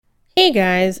Hey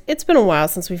guys, it's been a while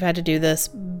since we've had to do this,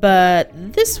 but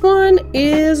this one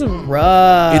is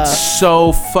rough. It's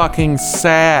so fucking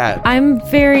sad. I'm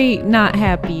very not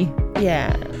happy.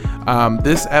 Yeah.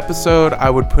 This episode, I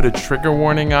would put a trigger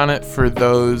warning on it for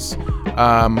those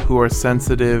who are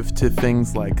sensitive to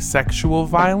things like sexual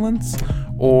violence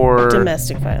or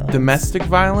Domestic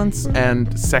violence.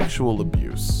 And sexual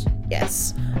abuse.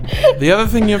 Yes. The other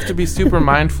thing you have to be super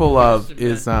mindful of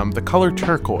is the color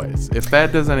turquoise, if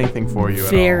that does anything for you at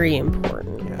all. Very important.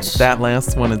 That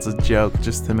last one is a joke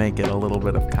just to make it a little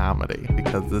bit of comedy,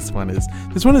 because this one is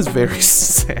very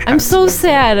sad. I'm so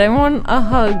sad. I want a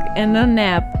hug and a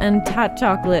nap and hot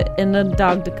chocolate and a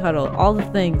dog to cuddle. All the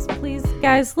things. Please,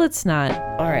 guys, let's not.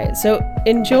 All right, so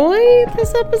enjoy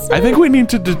this episode. I think we need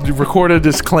to record a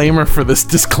disclaimer for this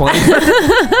disclaimer.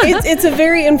 It's a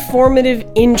very informative,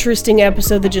 interesting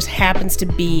episode that just happens to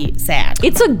be sad.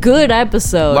 It's a good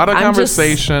episode. A lot of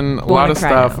conversation, a lot of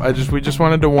stuff. Now. We just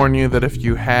wanted to warn you that if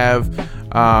you have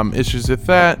issues with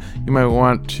that, you might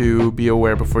want to be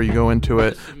aware before you go into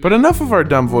it. But enough of our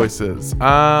dumb voices.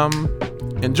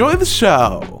 Enjoy the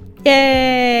show.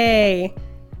 Yay!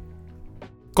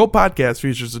 Cult Podcast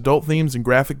features adult themes and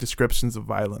graphic descriptions of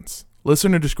violence.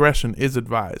 Listener discretion is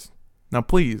advised. Now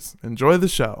please, enjoy the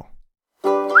show.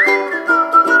 Don't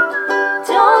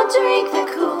drink the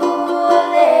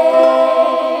Kool-Aid.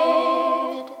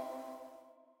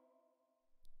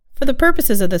 For the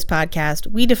purposes of this podcast,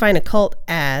 we define a cult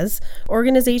as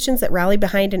organizations that rally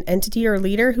behind an entity or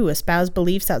leader who espouse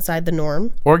beliefs outside the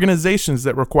norm. Organizations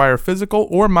that require physical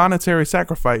or monetary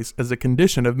sacrifice as a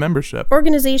condition of membership.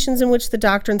 Organizations in which the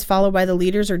doctrines followed by the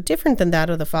leaders are different than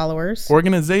that of the followers.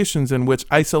 Organizations in which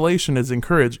isolation is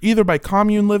encouraged either by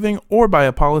commune living or by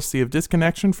a policy of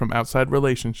disconnection from outside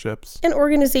relationships. And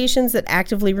organizations that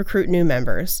actively recruit new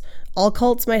members. All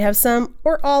cults might have some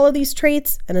or all of these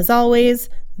traits, and as always,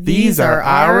 these are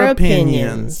our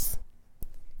opinions.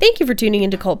 Thank you for tuning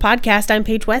into Cult Podcast. I'm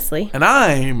Paige Wesley. And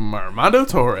I'm Armando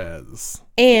Torres.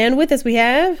 And with us we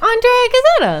have... Andrea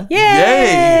Gazzetta.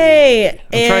 Yay!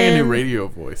 I'm trying a new radio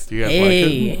voice. Do you guys like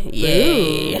it?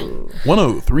 Yay.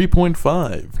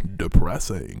 103.5.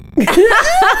 Depressing.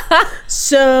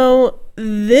 So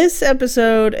this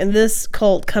episode and this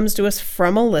cult comes to us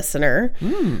from a listener.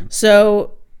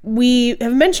 So we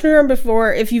have mentioned her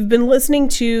before. If you've been listening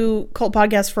to Cult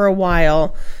Podcasts for a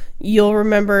while, you'll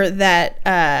remember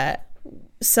that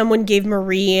someone gave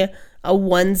Marie a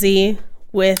onesie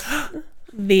with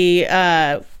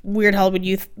the Weird Hollywood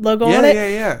Youth logo on it.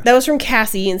 Yeah. That was from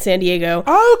Cassie in San Diego.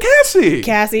 Oh, Cassie.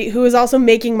 Cassie, who is also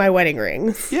making my wedding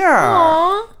rings. Yeah.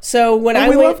 Aww. So when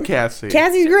we love Cassie.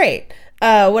 Cassie's great.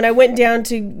 When I went down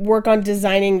to work on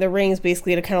designing the rings,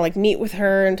 basically to kind of like meet with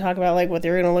her and talk about like what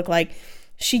they were going to look like,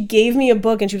 she gave me a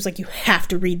book and she was like, you have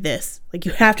to read this. Like,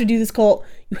 you have to do this cult.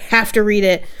 You have to read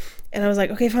it. And I was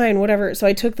like, okay, fine, whatever. So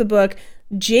I took the book.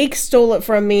 Jake stole it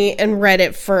from me and read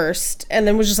it first. And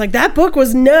then was just like, that book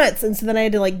was nuts. And so then I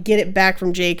had to like get it back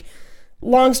from Jake.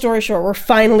 Long story short, we're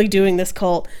finally doing this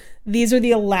cult. These are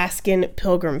the Alaskan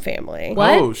Pilgrim family.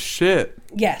 What? Oh, shit.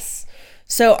 Yes.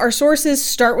 So our sources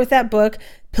start with that book,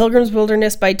 Pilgrim's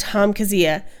Wilderness by Tom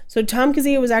Kazia. So Tom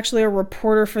Kazia was actually a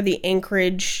reporter for the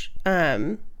Anchorage,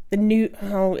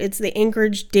 it's the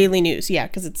Anchorage Daily News. Yeah,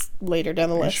 because it's later down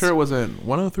the list. Sure it wasn't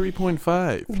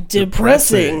 103.5.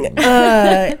 Depressing.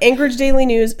 Anchorage Daily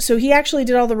News. So he actually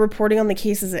did all the reporting on the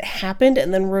cases that happened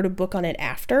and then wrote a book on it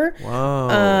after.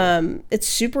 Wow. It's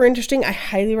super interesting. I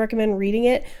highly recommend reading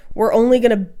it. We're only going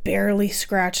to barely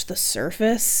scratch the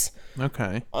surface.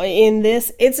 Okay. In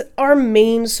this, it's our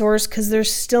main source because there's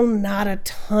still not a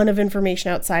ton of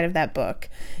information outside of that book.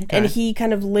 Okay. And he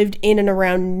kind of lived in and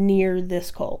around near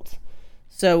this cult.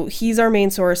 So he's our main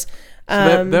source.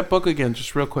 So that book again,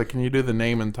 just real quick, can you do the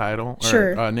name and title? Or,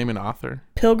 sure. Name and author.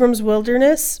 Pilgrim's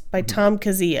Wilderness by Tom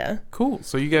Kazia. Cool.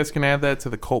 So you guys can add that to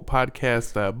the Cult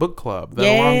Podcast book club.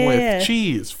 That along with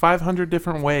Cheese, 500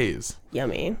 Different Ways.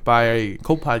 Yummy. By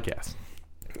Cult Podcast.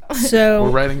 So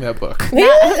we're writing that book.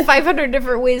 500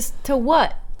 different ways to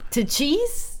what? To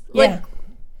cheese? Yeah,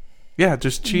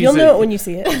 just cheese. You'll know it when you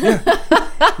see it.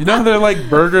 Yeah. You know how they're like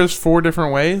burgers 4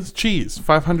 different ways? Cheese,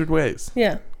 500 ways.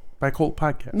 Yeah. By Cult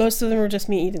Podcast. Most of them are just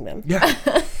me eating them. Yeah.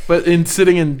 But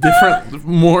sitting in different,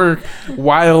 more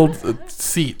wild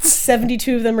seats.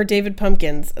 72 of them are David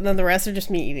Pumpkins, and then the rest are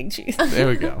just me eating cheese. There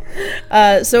we go.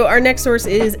 So our next source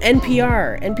is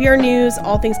NPR. NPR News,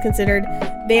 All Things Considered.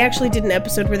 They actually did an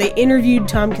episode where they interviewed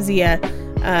Tom Kazia.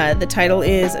 The title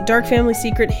is A Dark Family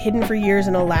Secret Hidden for Years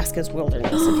in Alaska's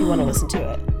Wilderness, if you want to listen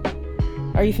to it.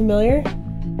 Are you familiar?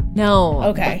 No.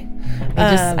 Okay.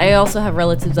 I also have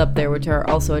relatives up there, which are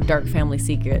also a dark family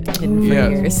secret hidden for Yeah.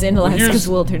 years in Alaska's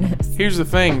wilderness. Here's the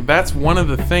thing. That's one of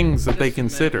the things that they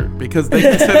consider because they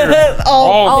consider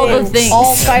All the things.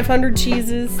 All 500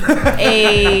 cheeses.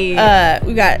 A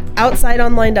We got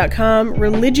OutsideOnline.com,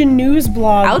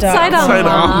 ReligionNewsBlog. Outside outside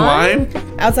Online?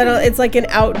 online. It's like an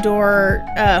outdoor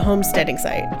homesteading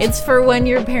site. It's for when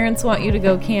your parents want you to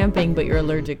go camping, but you're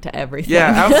allergic to everything.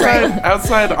 Yeah,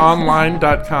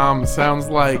 outsideonline.com sounds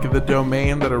like the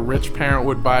domain that a rich parent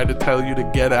would buy to tell you to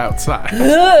get outside.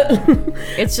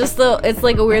 It's just it's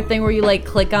like a weird thing where you like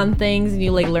click on things and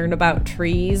you like learn about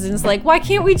trees, and it's like, why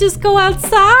can't we just go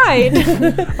outside?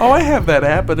 Oh, I have that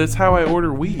app, but it's how I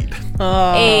order weed.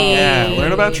 Hey. Yeah,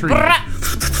 learn about trees.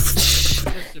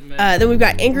 Then we've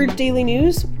got Anchorage Daily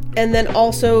News, and then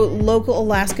also local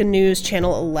Alaska News,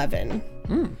 Channel 11.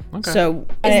 Okay. So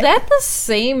Is that the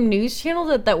same news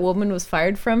channel that woman was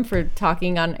fired from for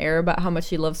talking on air about how much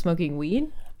she loves smoking weed?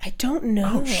 I don't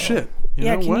know. Oh, shit. You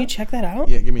Yeah, know can what? you check that out?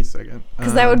 Yeah, give me a second.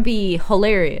 Because that would be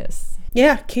hilarious.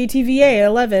 Yeah, KTVA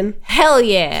 11. Hell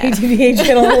yeah. KTVA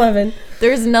Channel 11.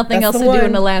 There's nothing That's else the to do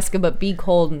in one. Alaska but be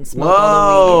cold and smoke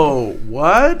all the weed. Whoa,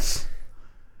 what?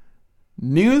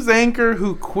 News anchor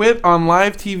who quit on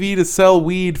live TV to sell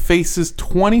weed faces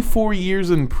 24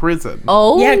 years in prison.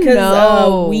 Oh, Yeah, because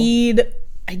no. weed,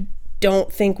 I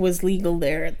don't think was legal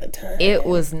there at the time. It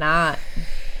was not.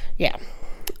 Yeah.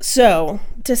 So,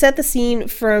 to set the scene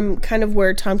from kind of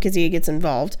where Tom Kazia gets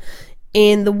involved,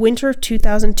 in the winter of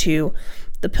 2002,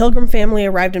 the Pilgrim family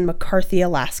arrived in McCarthy,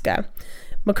 Alaska.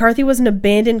 McCarthy was an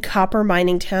abandoned copper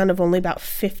mining town of only about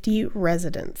 50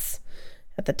 residents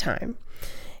at the time.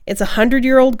 It's a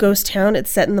 100-year-old ghost town. It's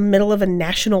set in the middle of a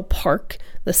national park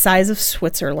the size of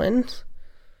Switzerland.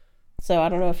 So, I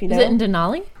don't know if you know. Is it in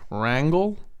Denali?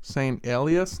 Wrangell St.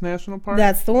 Elias National Park?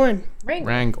 That's the one.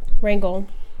 Wrangell. Wrangell.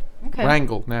 Okay.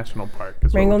 Wrangell National Park.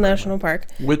 Is what Wrangell we're talking National Park.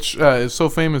 about. Which is so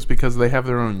famous because they have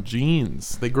their own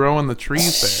genes. They grow in the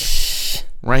trees there.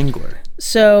 Wrangler.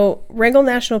 So, Wrangell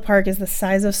National Park is the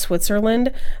size of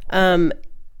Switzerland.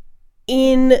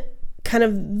 In kind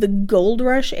of the gold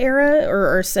rush era,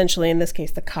 or essentially in this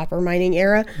case the copper mining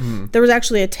era, there was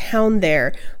actually a town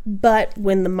there. But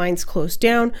when the mines closed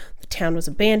down, the town was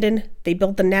abandoned. They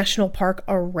built the national park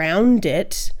around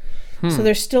it. So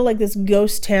there's still like this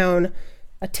ghost town,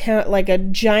 a town like a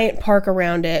giant park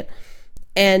around it.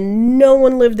 And no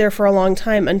one lived there for a long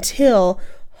time until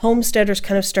homesteaders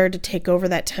kind of started to take over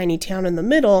that tiny town in the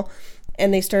middle,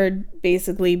 and they started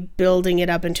basically building it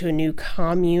up into a new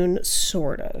commune,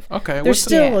 sort of. Okay. There's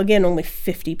still, Yeah. again, only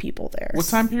 50 people there. What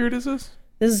time period is this?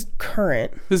 This is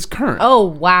current. This is current. Oh,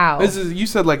 wow. This is, you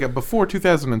said like a before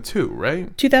 2002,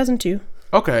 right? 2002.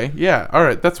 Okay, yeah, all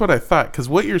right, that's what I thought. Because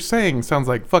what you're saying sounds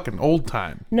like fucking old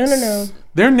time. No.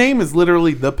 Their name is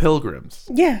literally the Pilgrims.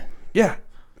 Yeah. Yeah.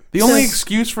 The only So-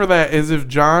 excuse for that is if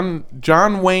John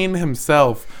Wayne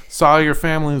himself saw your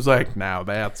family and was like, now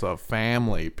that's a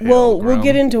family pilgrim. Well, we'll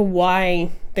get into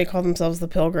why they call themselves the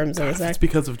Pilgrims in a It's sec.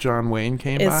 because of John Wayne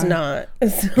came by? It's not.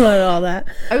 It's not all that.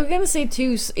 I was gonna say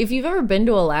too, if you've ever been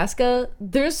to Alaska,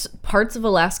 there's parts of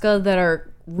Alaska that are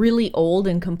really old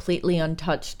and completely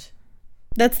untouched,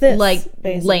 That's this. like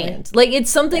basically. land. Like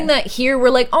it's something that here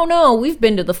we're like, oh no, we've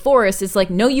been to the forest. It's like,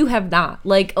 no, you have not.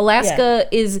 Like Alaska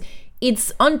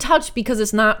it's untouched because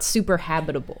it's not super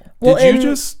habitable. Well, Did and-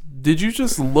 you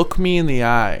just look me in the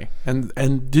eye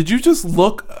and did you just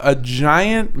look a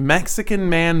giant Mexican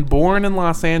man born in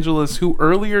Los Angeles who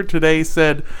earlier today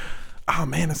said, oh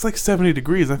man, it's like 70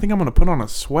 degrees. I think I'm gonna put on a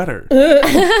sweater.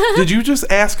 Did you just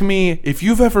ask me if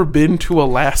you've ever been to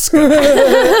Alaska?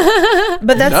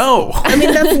 But that's No. I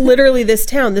mean, that's literally this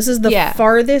town. This is the Yeah.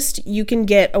 farthest you can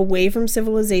get away from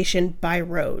civilization by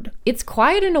road. It's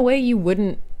quiet in a way you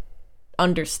wouldn't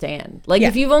understand. Like Yeah.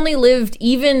 if you've only lived,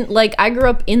 even like I grew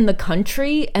up in the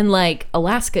country, and like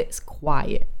Alaska is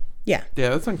quiet. Yeah. Yeah,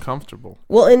 that's uncomfortable.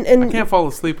 Well, and Can't fall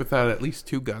asleep without at least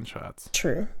 2 gunshots.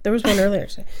 true. There was one earlier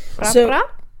today. So,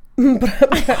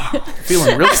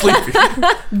 Feeling real sleepy.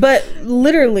 but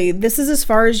literally, this is as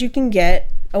far as you can get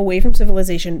away from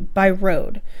civilization by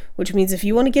road, which means if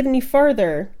you want to get any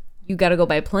farther, You gotta go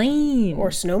by plane. or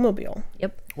snowmobile.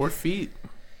 Yep. Or feet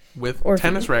with Or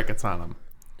tennis rackets on them.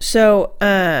 So,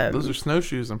 Those are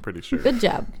snowshoes, I'm pretty sure. Good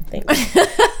job.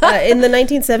 in the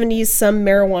 1970s, some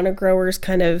marijuana growers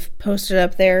kind of posted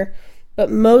up there,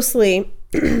 but mostly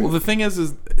Well, the thing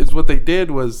is what they did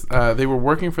was they were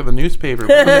working for the newspaper.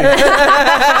 But they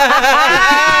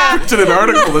printed an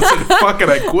article that said, "Fuck it,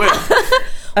 I quit."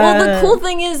 Well, the cool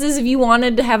thing is if you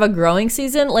wanted to have a growing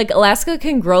season, like Alaska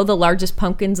can grow the largest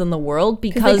pumpkins in the world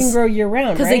because they can grow year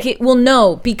round,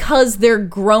 right? Because they're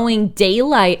growing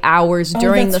daylight hours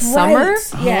during the that's summer.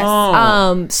 right.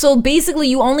 Yes. So basically,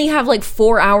 you only have like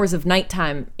 4 hours of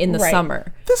nighttime in the Right.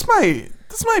 summer. This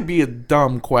might be a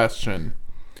dumb question.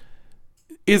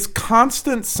 Is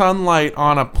constant sunlight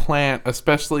on a plant,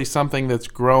 especially something that's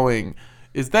growing,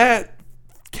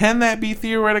 can that be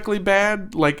theoretically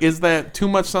bad? Like, is that too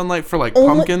much sunlight for like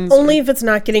pumpkins? Only if it's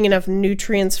not getting enough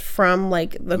nutrients from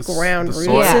like the ground root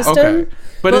soil? system. Okay.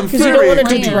 But in Because you theory, don't want it it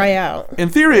could to be, dry out. in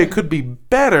theory, it could be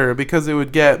better because it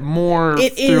would get more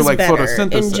It through is like better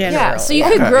photosynthesis. in general. Yeah, so you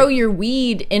Okay. could grow your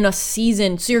weed in a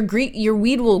season. So your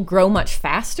weed will grow much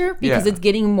faster because Yeah. it's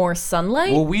getting more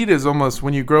sunlight. Well, weed is almost,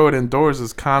 when you grow it indoors,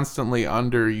 is constantly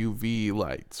under UV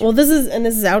lights, Well, this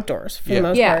is outdoors for Yeah. the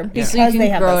most yeah, part because so you can they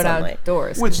have grow that it sunlight.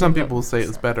 outdoors. which some people say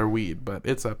is better weed, but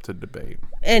it's up to debate.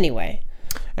 Anyway,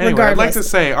 Anyway, I'd like to regardless,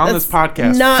 say on this that's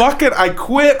podcast, not- fuck it, I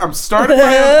quit. I'm starting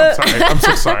my own. I'm sorry. I'm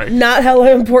so sorry. not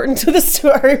hella important to the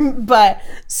story, but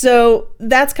so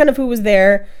that's kind of who was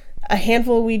there. A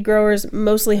handful of weed growers,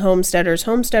 mostly homesteaders.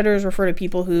 Homesteaders refer to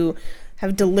people who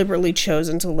have deliberately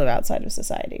chosen to live outside of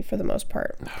society for the most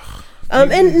part.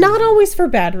 And not always for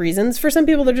bad reasons. For some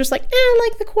people, they're just like, I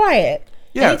like the quiet.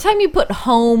 Yeah. Anytime you put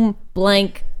home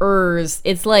blankers,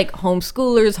 it's like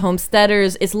homeschoolers,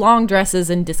 homesteaders. It's long dresses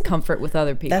and discomfort with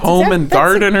other people. That's Home exact- and that's-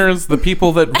 gardeners, the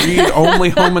people that read only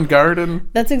home and garden.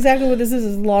 That's exactly what this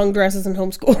is long dresses and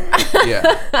homeschool.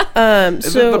 Yeah.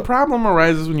 So the problem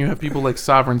arises when you have people like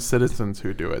sovereign citizens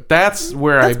who do it. That's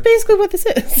where that's basically what this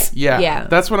is. Yeah.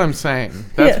 That's what I'm saying.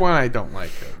 That's Yeah. why I don't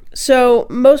like it. So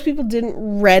most people didn't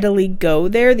readily go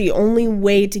there. The only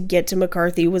way to get to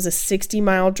McCarthy was a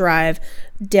 60-mile drive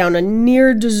down a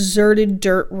near deserted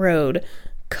dirt road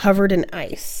covered in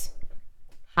ice.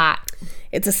 Hot.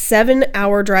 It's a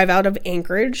 7-hour drive out of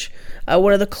Anchorage.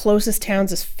 One of the closest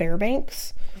towns is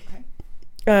Fairbanks.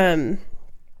 When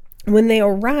they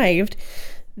arrived,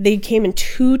 they came in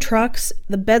 2 trucks.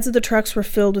 The beds of the trucks were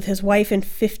filled with his wife and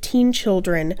 15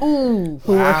 children who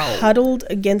were huddled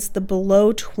against the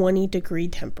below 20-degree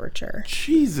temperature.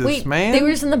 Jesus, Wait, man. they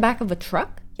were just in the back of a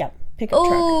truck? Yep, pickup truck.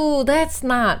 Oh, that's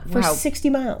not For wow. 60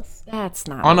 miles. That's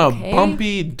not on okay. a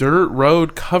bumpy dirt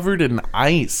road covered in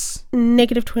ice.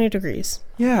 Negative 20 degrees.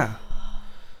 Yeah.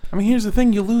 I mean, here's the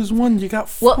thing. You lose one, you got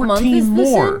 14 What month is this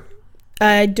more. in?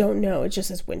 I don't know. It just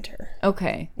says winter.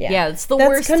 Okay. Yeah, it's the That's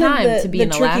worst kind of time to be the in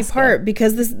tricky Alaska. part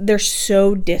because they're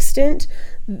so distant.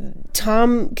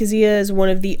 Tom Kazia is one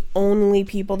of the only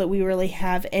people that we really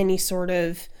have any sort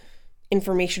of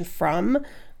information from,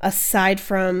 aside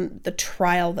from the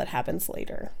trial that happens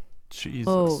later. Jesus.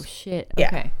 Oh shit. Yeah.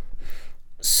 Okay.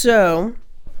 So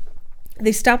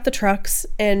they stopped the trucks,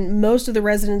 and most of the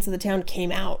residents of the town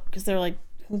came out because they're like,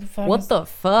 "Who the fuck? What is, the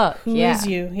fuck? who yeah. is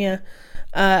you?" Yeah.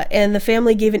 And the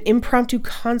family gave an impromptu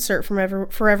concert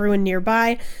for everyone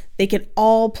nearby. They could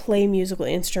all play musical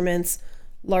instruments,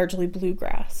 largely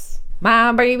bluegrass.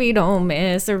 My baby don't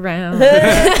mess around.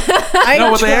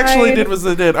 No, what they actually did was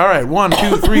they did, all right, 1,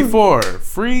 2, 3, 4,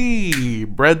 free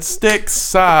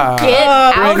breadsticks. Get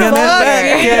out Bringing of it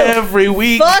back here. every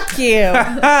week. Fuck you.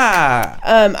 Ha!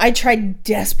 I tried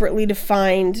desperately to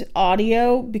find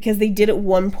audio because they did at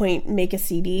one point make a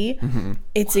CD.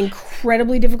 It's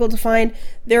incredibly difficult to find.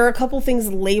 There are a couple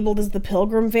things labeled as the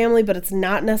Pilgrim family, but it's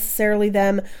not necessarily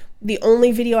them. The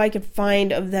only video I could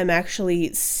find of them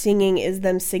actually singing is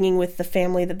them singing with the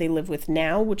family that they live with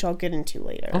now, which I'll get into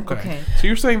later. Okay. So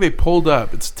you're saying they pulled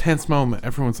up. It's a tense moment.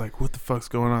 Everyone's like, what the fuck's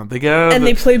going on? They get out of And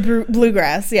the... they play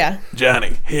bluegrass, yeah.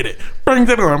 Johnny, hit it. Except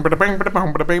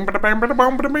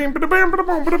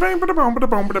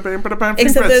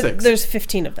that there's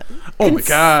 15 of them. Oh my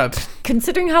God.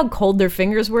 Considering how cold their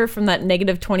fingers were from that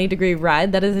negative 20-degree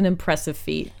ride, that is an impressive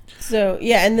feat. So,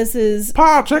 yeah, and this is...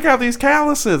 Pa, check out these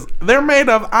calluses. They're made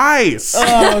of ice.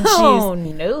 Oh, jeez. Oh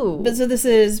no. But so this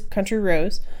is Country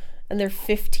Rose, and they're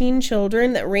 15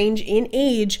 children that range in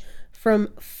age from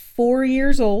 4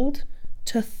 years old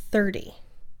to 30.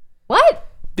 What?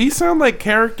 These sound like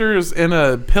characters in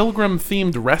a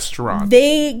pilgrim-themed restaurant.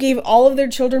 They gave all of their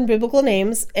children biblical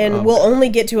names, and we'll only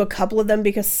get to a couple of them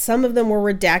because some of them were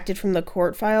redacted from the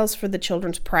court files for the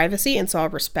children's privacy, and so I'll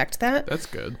respect that. That's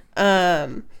good.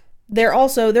 They're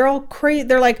all crazy.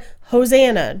 They're like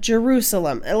Hosanna,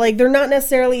 Jerusalem. Like, they're not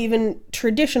necessarily even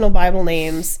traditional Bible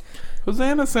names.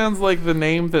 Hosanna sounds like the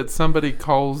name that somebody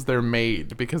calls their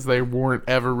maid because they weren't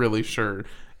ever really sure.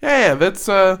 Yeah, that's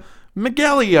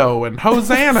Miguelio and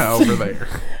Hosanna over there.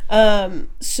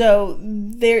 So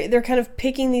they're kind of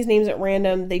picking these names at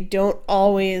random. They don't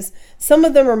always. Some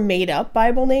of them are made up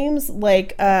Bible names,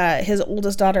 like his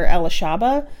oldest daughter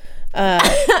Elishaba.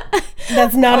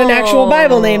 That's not an actual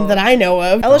Bible name that I know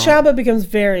of. Elishaba becomes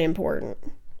very important.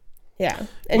 Yeah,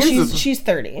 and she's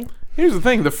 30. Here's the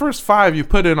thing: the first 5 you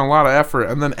put in a lot of effort,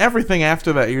 and then everything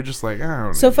after that you're just like, I don't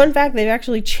know. So fun fact: they've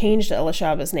actually changed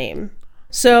Elishaba's name.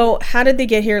 So how did they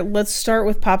get here? Let's start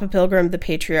with Papa Pilgrim, the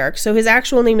patriarch. So his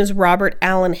actual name is Robert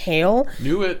Allen Hale.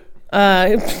 Knew it.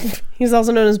 He's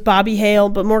also known as Bobby Hale,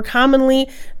 but more commonly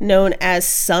known as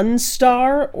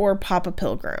Sunstar or Papa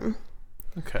Pilgrim.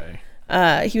 Okay.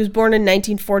 He was born in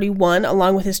 1941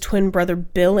 along with his twin brother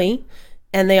Billy,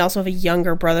 and they also have a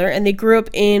younger brother, and they grew up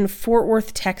in Fort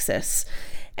Worth, Texas.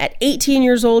 At 18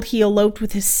 years old, he eloped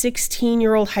with his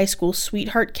 16-year-old high school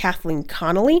sweetheart, Kathleen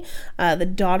Connolly, the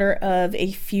daughter of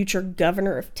a future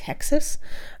governor of Texas.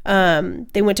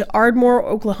 They went to Ardmore,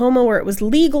 Oklahoma, where it was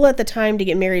legal at the time to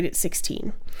get married at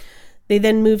 16. They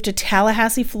then moved to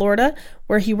Tallahassee, Florida,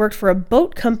 where he worked for a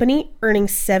boat company, earning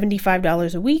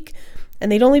 $75 a week.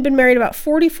 And they'd only been married about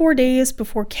 44 days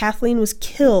before Kathleen was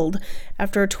killed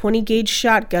after a 20-gauge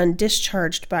shotgun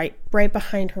discharged right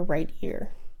behind her right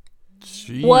ear.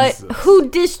 Jesus. What? Who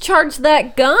discharged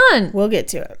that gun? We'll get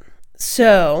to it.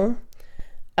 So,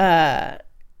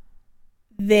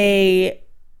 they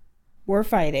were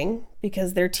fighting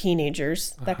because they're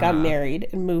teenagers that got married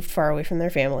and moved far away from their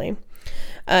family.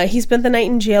 He spent the night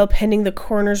in jail pending the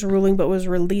coroner's ruling, but was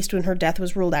released when her death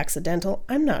was ruled accidental.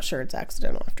 I'm not sure it's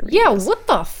accidental after reading Yeah, this. what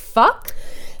the fuck?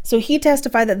 So he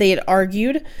testified that they had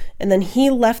argued, and then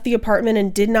he left the apartment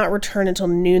and did not return until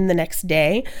noon the next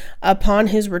day. Upon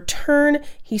his return,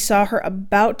 he saw her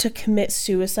about to commit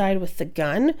suicide with the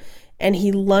gun, and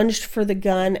he lunged for the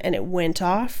gun, and it went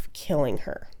off, killing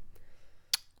her.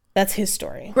 That's his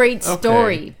story. Great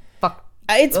story. Fuck.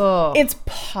 It's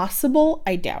possible.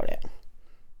 I doubt it.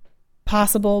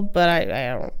 Possible, but I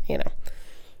don't,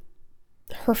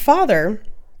 Her father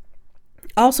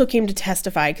also came to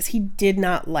testify because he did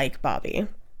not like Bobby.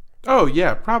 Oh,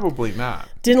 yeah, probably not.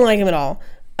 Didn't like him at all.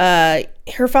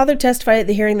 Her father testified at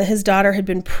the hearing that his daughter had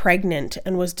been pregnant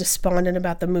and was despondent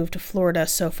about the move to Florida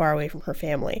so far away from her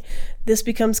family. This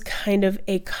becomes kind of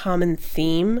a common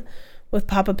theme with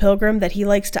Papa Pilgrim, that he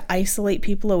likes to isolate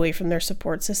people away from their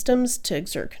support systems to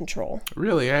exert control.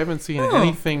 Really? I haven't seen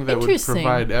anything that would interesting.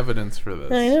 provide evidence for this.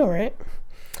 I know, right?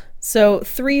 So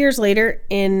 3 years later,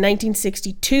 in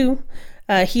 1962,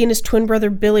 he and his twin brother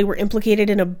Billy were implicated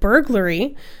in a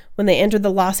burglary when they entered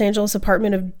the Los Angeles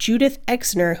apartment of Judith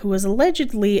Exner, who was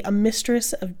allegedly a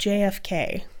mistress of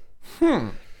JFK.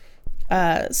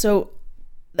 So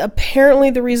apparently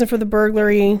the reason for the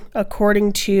burglary,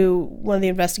 according to one of the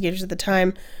investigators at the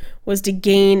time, was to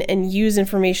gain and use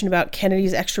information about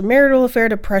Kennedy's extramarital affair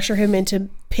to pressure him into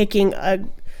picking a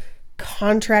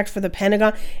contract for the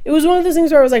Pentagon. It was one of those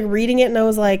things where I was like reading it and I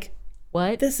was like,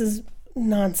 What? this is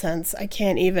nonsense. I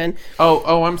can't even.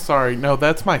 Oh, I'm sorry. No,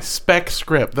 that's my spec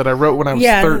script that I wrote when I was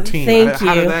Yeah, 13. thank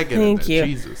How you. did that get Thank in there?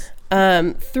 you. Jesus.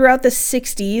 Throughout the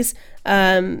 60s,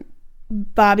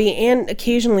 Bobby and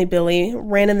occasionally Billy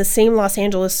ran in the same Los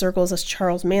Angeles circles as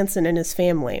Charles Manson and his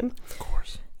family. Of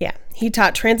course. Yeah. He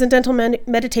taught transcendental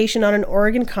meditation on an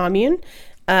Oregon commune.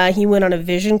 He went on a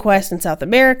vision quest in South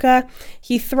America.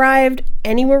 He thrived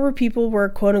anywhere where people were,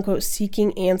 quote unquote,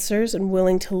 seeking answers and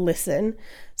willing to listen.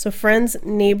 So friends,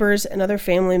 neighbors, and other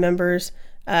family members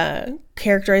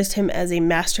characterized him as a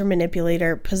master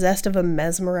manipulator possessed of a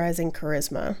mesmerizing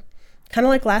charisma. Kind of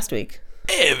like last week.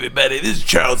 Hey everybody, this is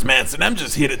Charles Manson. I'm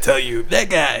just here to tell you that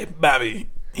guy, Bobby,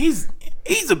 he's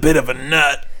a bit of a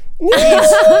nut.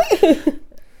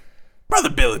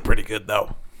 Brother Billy pretty good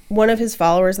though. One of his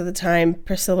followers at the time,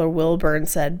 Priscilla Wilburn,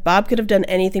 said, "Bob could have done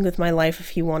anything with my life if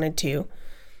he wanted to.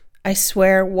 I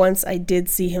swear once I did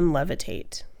see him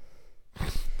levitate."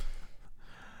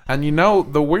 And you know,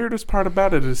 the weirdest part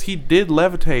about it is he did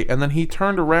levitate, and then he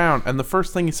turned around, and the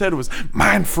first thing he said was,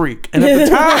 "Mind freak." And at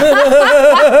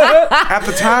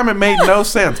the time, it made no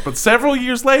sense. But several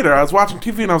years later, I was watching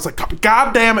TV, and I was like,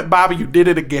 "God damn it, Bobby, you did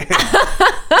it again."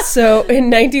 So in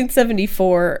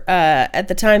 1974, at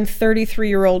the time,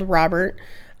 33-year-old Robert,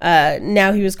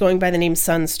 now he was going by the name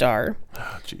Sunstar.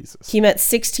 Oh, Jesus. He met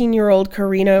 16-year-old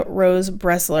Karina Rose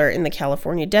Bressler in the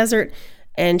California desert,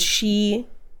 and she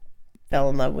fell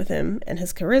in love with him and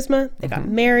his charisma. They got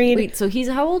married. Wait, so he's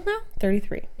how old now?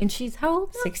 33. And she's how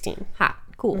old now? 16. Hot.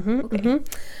 Cool.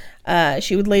 Okay.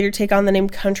 She would later take on the name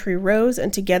Country Rose,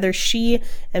 and together she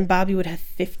and Bobby would have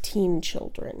 15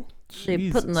 children.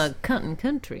 They put in the cotton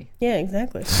country. Yeah,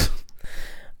 exactly.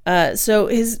 So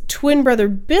his twin brother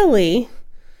Billy,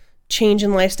 change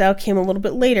in lifestyle came a little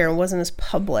bit later and wasn't as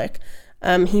public.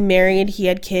 He married, he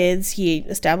had kids, he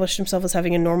established himself as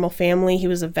having a normal family. He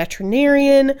was a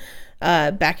veterinarian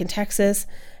back in Texas.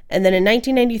 And then in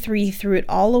 1993, he threw it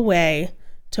all away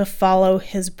to follow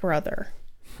his brother.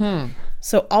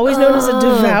 So always known as a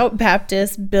devout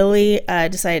Baptist, Billy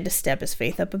decided to step his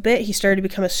faith up a bit. He started to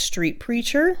become a street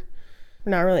preacher.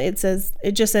 Not really.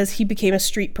 It just says he became a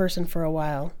street person for a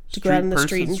while to go out in the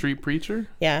street. Street preacher?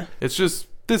 Yeah. It's just,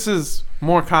 this is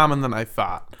more common than I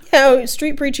thought. Yeah,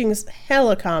 street preaching is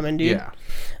hella common, dude.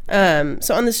 Yeah.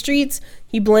 So on the streets,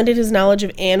 he blended his knowledge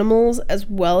of animals as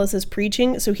well as his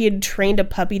preaching. So he had trained a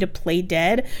puppy to play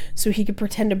dead so he could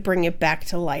pretend to bring it back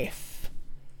to life.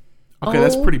 Okay,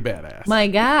 that's pretty badass. My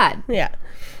God. Yeah.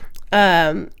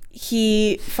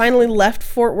 He finally left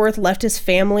Fort Worth, left his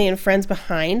family and friends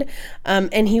behind,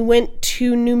 and he went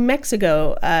to New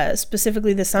Mexico,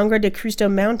 specifically the Sangre de Cristo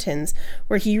Mountains,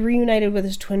 where he reunited with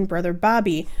his twin brother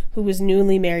Bobby, who was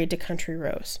newly married to Country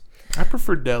Rose. I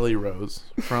prefer Deli Rose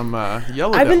from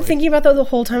Yellow I've been Deli. thinking about that the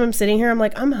whole time I'm sitting here. I'm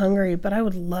like, I'm hungry, but I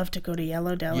would love to go to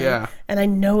Yellow Deli. Yeah. And I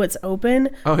know it's open.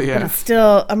 Oh, yeah. But it's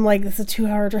still, I'm like, it's a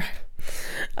 2-hour drive.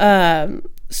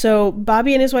 So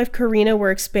Bobby and his wife Karina were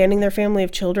expanding their family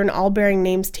of children, all bearing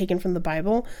names taken from the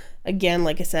Bible. Again,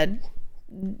 like I said,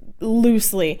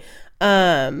 loosely.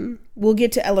 We'll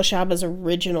get to Elishaba's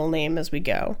original name as we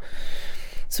go.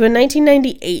 So in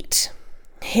 1998,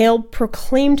 Hale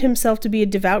proclaimed himself to be a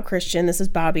devout Christian. This is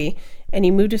Bobby. And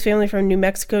he moved his family from New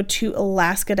Mexico to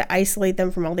Alaska to isolate them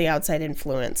from all the outside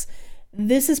influence.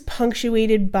 This is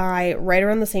punctuated by, right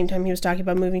around the same time he was talking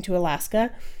about moving to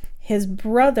Alaska, his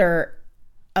brother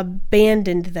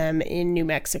abandoned them in New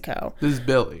Mexico. This is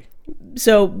Billy.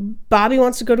 So Bobby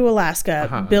wants to go to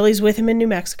Alaska. Billy's with him in New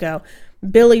Mexico.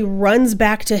 Billy runs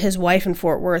back to his wife in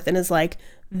Fort Worth and is like,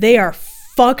 they are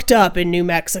fucked up in New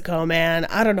Mexico, man.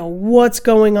 I don't know what's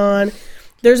going on.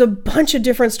 There's a bunch of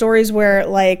different stories where,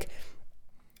 like,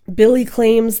 Billy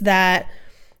claims that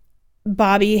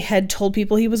Bobby had told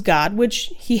people he was God,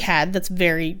 which he had. That's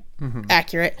very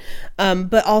accurate.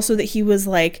 But also that he was,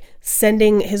 like,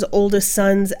 sending his oldest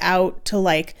sons out to,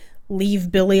 like,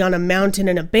 leave Billy on a mountain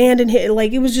and abandon him.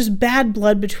 Like, it was just bad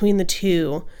blood between the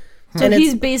two. So And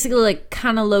he's basically like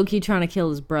kind of low-key trying to kill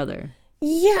his brother.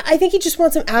 yeah, I think he just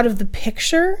wants him out of the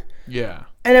picture. Yeah.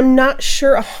 And I'm not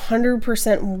sure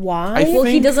 100% why. Well,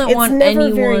 he doesn't it's want never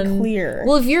anyone. very clear.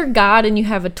 Well, if you're God and you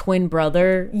have a twin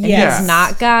brother and Yes. he's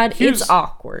not God, Here's- it's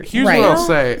awkward. Here's Right. what I'll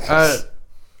say.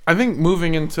 I think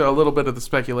moving into a little bit of the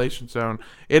speculation zone,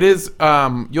 it is,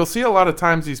 you'll see a lot of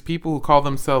times these people who call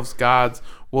themselves gods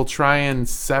will try and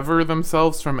sever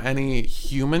themselves from any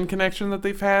human connection that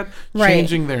they've had, Right.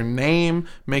 changing their name,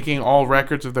 making all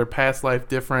records of their past life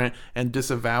different, and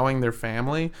disavowing their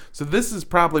family. So this is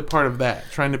probably part of that,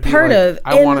 trying to be Part like, of,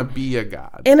 I and- want to be a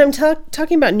god. And I'm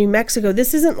talking about New Mexico.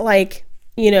 This isn't like,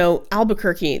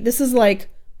 Albuquerque. This is like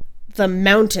the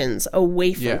mountains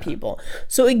away from Yeah. people.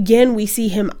 So again, we see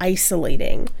him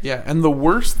isolating. Yeah, and the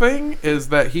worst thing is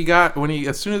that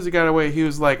as soon as he got away, he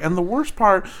was like, and the worst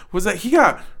part was that he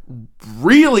got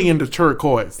really into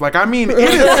turquoise. Like, I mean, it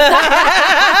is.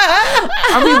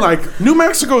 I mean, like, New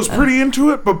Mexico's pretty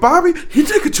into it, but Bobby, he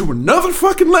took it to another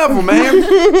fucking level, man.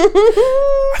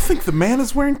 I think the man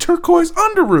is wearing turquoise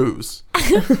underoos.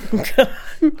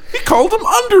 He called them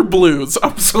underblues.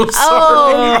 I'm so sorry.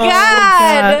 Oh,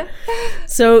 God.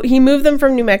 So he moved them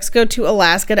from New Mexico to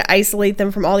Alaska to isolate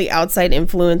them from all the outside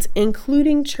influence,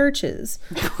 including churches.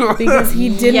 Because he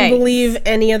didn't Yikes. believe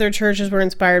any other churches were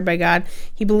inspired by God.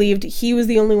 He believed he was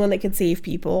the only one that could save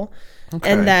people. Okay.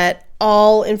 And that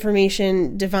all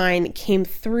information divine came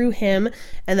through him,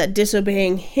 and that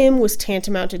disobeying him was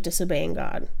tantamount to disobeying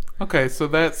God. Okay, so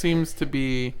that seems to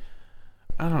be,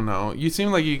 I don't know. You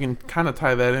seem like you can kind of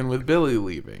tie that in with Billy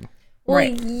leaving. Well,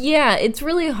 Right. yeah, it's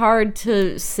really hard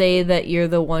to say that you're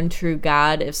the one true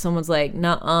God if someone's like,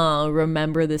 nuh-uh,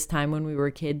 remember this time when we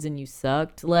were kids and you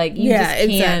sucked? Like, you just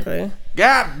can't. exactly.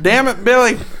 God damn it,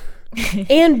 Billy.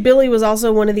 And Billy was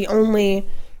also one of the only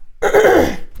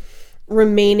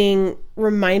remaining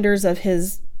reminders of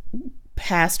his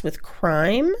past with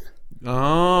crime.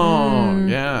 Oh,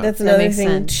 yeah. That's another makes thing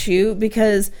sense. too,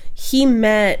 because he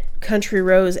met Country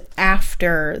Rose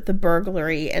after the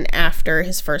burglary and after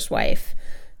his first wife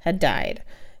had died.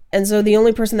 And so the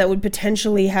only person that would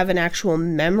potentially have an actual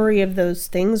memory of those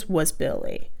things was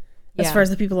Billy, as Yeah. far as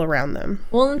the people around them.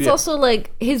 Well, it's Yeah. also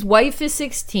like his wife is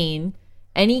 16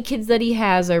 Any kids that he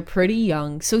has are pretty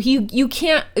young, so you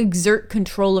can't exert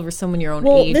control over someone your own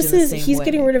Well, age. this in the is same he's way.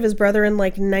 getting rid of his brother in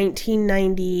like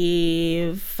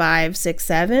 1995, 6,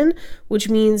 7, which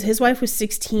means his wife was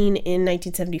 16 in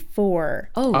 1974.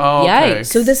 Oh, Oh, okay. yikes!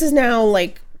 So this is now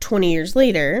like 20 years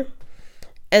later.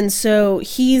 And so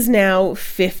he's now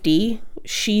 50.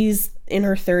 She's in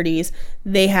her 30s.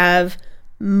 They have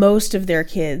most of their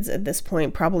kids at this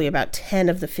point. Probably about 10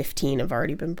 of the 15 have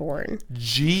already been born.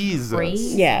 Jesus.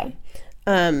 Crazy. Yeah.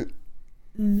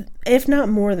 If not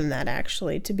more than that,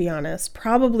 actually, to be honest.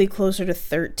 Probably closer to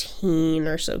 13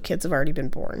 or so kids have already been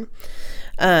born.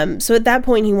 So at that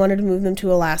point, he wanted to move them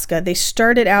to Alaska. They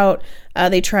started out,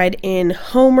 they tried in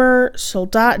Homer,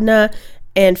 Soldotna,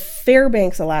 and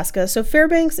Fairbanks, Alaska. So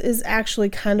Fairbanks is actually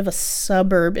kind of a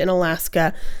suburb in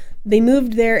Alaska. They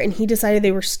moved there, and he decided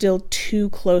they were still too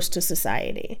close to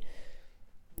society.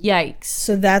 Yikes!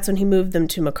 So that's when he moved them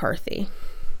to McCarthy.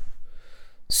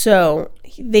 So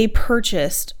they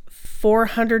purchased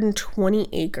 420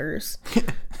 acres.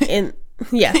 They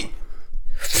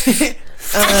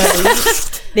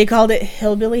called it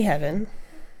Hillbilly Heaven.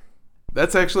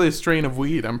 That's actually a strain of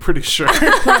weed, I'm pretty sure.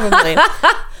 Probably.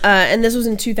 And this was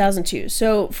in 2002.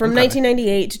 So from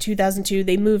 1998 to 2002,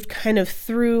 they moved kind of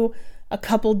through a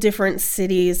couple different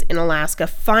cities in Alaska,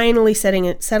 finally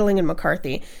settling in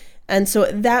McCarthy. And so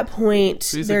at that point,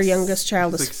 So he's their like youngest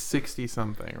child he's is... like 60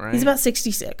 something, right? He's about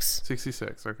 66.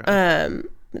 66, okay.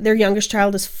 Their youngest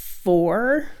child is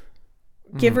 4,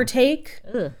 give or take.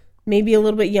 Ugh. Maybe a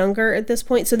little bit younger at this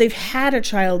point. So they've had a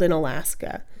child in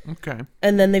Alaska. Okay.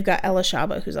 And then they've got Ella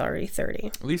Shaba, who's already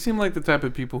 30. These seem like the type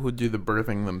of people who do the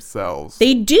birthing themselves.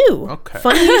 They do. Okay.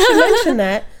 Funny you should mention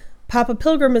that. Papa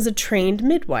Pilgrim is a trained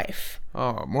midwife.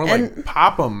 Oh, more like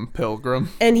Popham Pilgrim.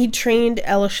 And he trained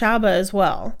Ella Shaba as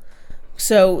well.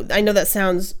 So I know that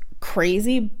sounds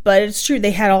crazy, but it's true.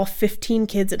 They had all 15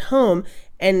 kids at home,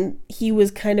 and he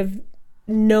was kind of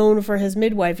known for his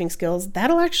midwifing skills.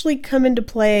 That'll actually come into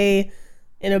play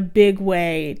in a big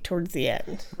way towards the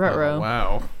end. Ruh-roh. Oh,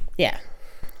 wow. Yeah.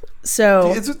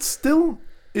 So Is it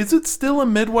still a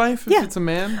midwife if Yeah. it's a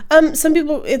man? some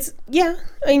people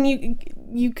I mean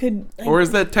you could Or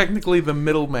is that technically the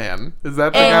middleman? Is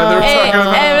that the guy they were talking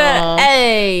about?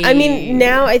 Hey. I mean,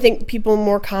 now I think people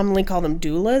more commonly call them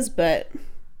doulas, but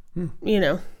you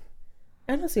know,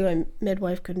 I don't see why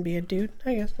midwife couldn't be a dude.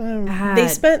 I guess I don't know. God. They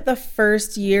spent the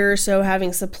first year or so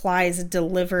having supplies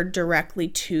delivered directly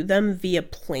to them via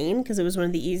plane because it was one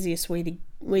of the easiest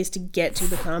ways to get to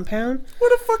the compound.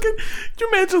 What a fucking... Can you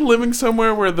imagine living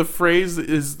somewhere where the phrase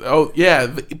is, oh, yeah,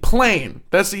 the plane.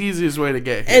 That's the easiest way to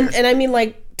get here. And I mean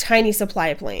like tiny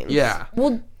supply planes. Yeah.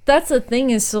 Well, that's the thing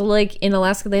is, so like in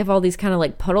Alaska, they have all these kind of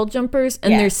like puddle jumpers,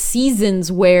 and Yeah. there's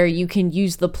seasons where you can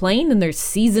use the plane, and there's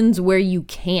seasons where you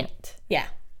can't. Yeah.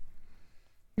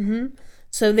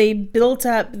 So they built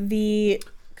up the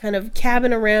kind of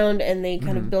cabin around, and they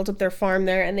kind of built up their farm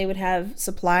there, and they would have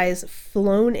supplies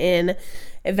flown in.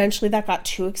 Eventually that got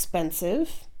too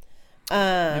expensive.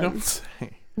 You don't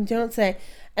say. Don't say.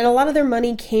 And a lot of their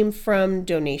money came from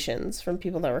donations from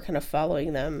people that were kind of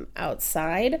following them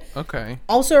outside. Okay.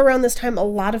 Also around this time, a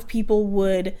lot of people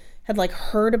had like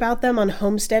heard about them on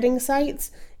homesteading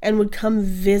sites and would come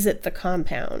visit the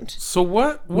compound. So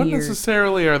what Weird.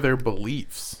 necessarily are their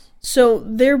beliefs? So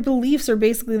their beliefs are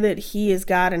basically that he is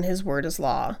God and his word is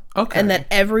law. Okay. And that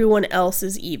everyone else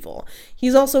is evil.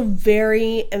 He's also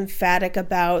very emphatic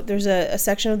about, there's a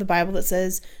section of the Bible that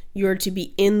says you're to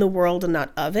be in the world and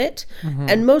not of it.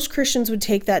 And most Christians would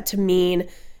take that to mean,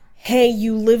 hey,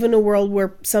 you live in a world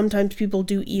where sometimes people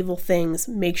do evil things.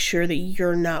 Make sure that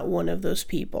you're not one of those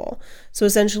people. So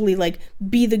essentially, like,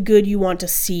 be the good you want to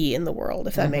see in the world,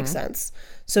 if that makes sense.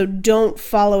 So don't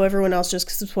follow everyone else just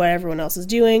because it's what everyone else is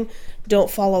doing. Don't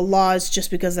follow laws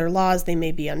just because they're laws. They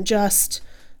may be unjust.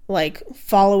 Like,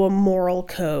 follow a moral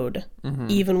code,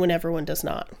 even when everyone does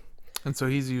not. And so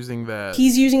he's using that.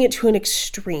 He's using it to an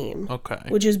extreme. Okay.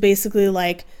 Which is basically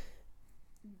like,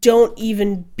 don't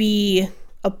even be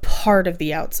a part of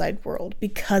the outside world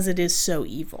because it is so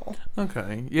evil.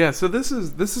 Okay. Yeah, so this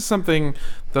is something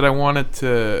that I wanted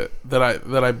to that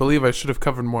I believe I should have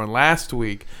covered more last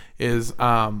week is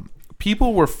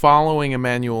people were following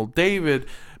Emmanuel David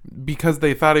because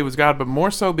they thought he was God, but more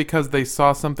so because they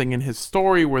saw something in his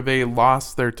story where they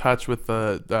lost their touch with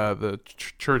the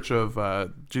Church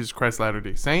of Jesus Christ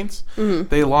Latter-day Saints.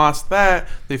 They lost that.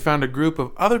 They found a group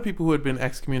of other people who had been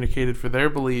excommunicated for their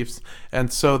beliefs,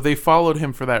 and so they followed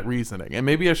him for that reasoning. And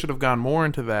maybe I should have gone more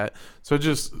into that. So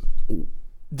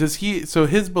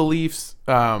his beliefs...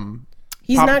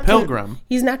 Papa Pilgrim.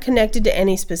 He's not connected to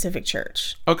any specific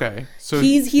church. Okay, so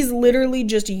He's literally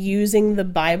just using the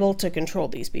Bible to control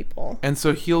these people. and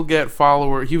so he'll get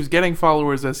followers. He was getting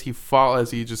followers as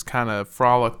he just kind of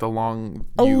frolicked along.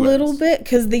 A little bit,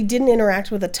 because they didn't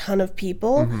interact with a ton of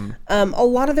people. A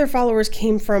lot of their followers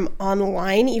came from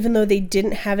online, even though they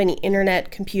didn't have any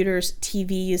internet, computers,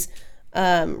 TVs,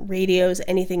 radios,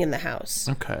 anything in the house.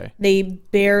 Okay. They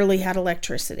barely had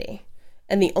electricity.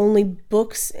 And the only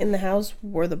books in the house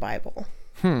were the Bible.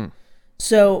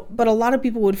 So, but a lot of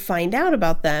people would find out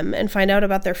about them and find out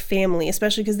about their family,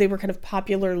 especially because they were kind of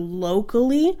popular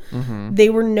locally. They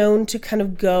were known to kind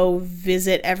of go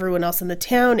visit everyone else in the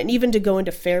town and even to go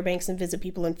into Fairbanks and visit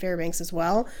people in Fairbanks as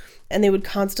well. And they would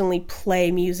constantly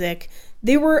play music.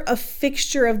 They were a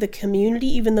fixture of the community,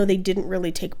 even though they didn't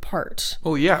really take part.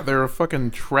 Oh yeah, they're a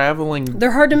fucking traveling.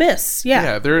 They're hard to miss.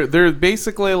 Yeah, they're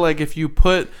basically like if you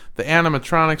put the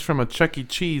animatronics from a Chuck E.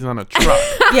 Cheese on a truck.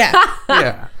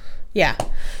 Yeah. Yeah.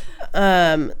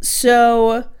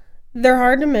 So they're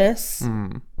hard to miss.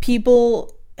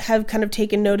 People have kind of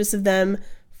taken notice of them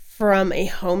from a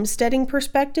homesteading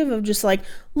perspective of just like,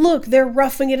 look, they're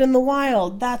roughing it in the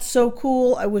wild. That's so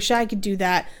cool. I wish I could do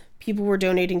that. People were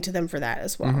donating to them for that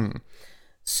as well.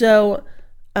 So,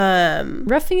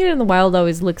 Roughing It in the Wild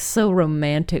always looks so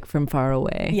romantic from far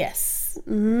away. yes.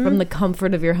 From the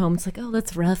comfort of your home, it's like, oh,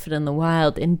 let's rough it in the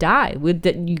wild and die.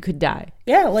 You could die.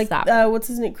 Yeah, like, Stop. what's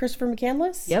his name? Christopher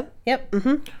McCandless? Yep.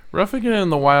 Roughing It in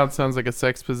the Wild sounds like a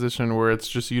sex position where it's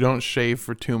just you don't shave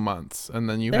for 2 months and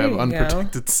then you There have you go.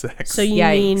 unprotected sex. So you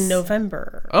Yikes. mean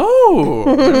November.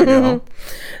 Oh, there we go.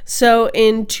 So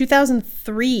in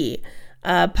 2003,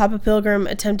 Papa Pilgrim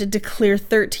attempted to clear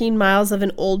 13 miles of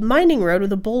an old mining road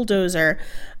with a bulldozer.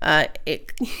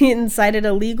 He incited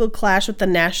a legal clash with the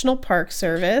National Park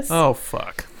Service Oh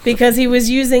fuck. because he was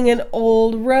using an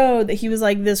old road that he was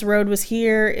like, this road was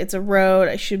here. It's a road.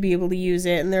 I should be able to use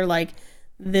it. And they're like,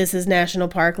 this is national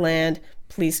park land.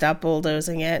 Please stop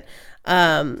bulldozing it.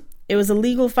 It was a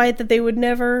legal fight that they would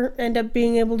never end up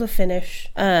being able to finish.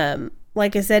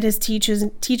 Like I said, his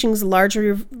teachings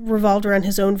largely revolved around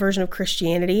his own version of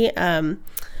Christianity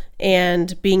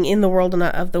and being in the world and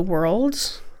not of the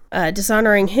world.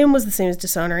 Dishonoring him was the same as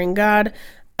dishonoring God.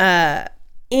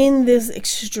 In this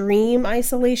extreme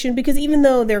isolation, because even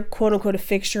though they're quote unquote a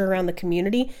fixture around the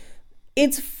community,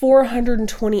 it's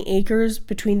 420 acres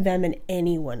between them and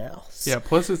anyone else. Yeah,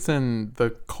 plus it's in the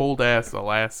cold ass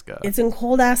Alaska. It's in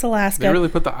cold ass Alaska. They really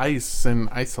put the ice in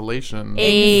isolation.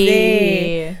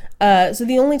 Hey. So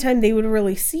the only time they would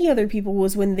really see other people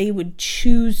was when they would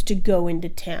choose to go into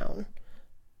town.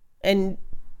 And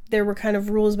there were kind of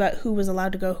rules about who was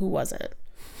allowed to go, who wasn't.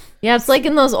 Yeah, it's like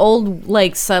in those old,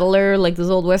 like, settler, like those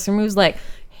old Western movies, like,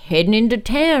 heading into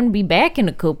town, be back in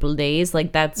a couple of days.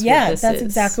 Like, that's what this that's is.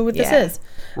 exactly what Yeah. this is.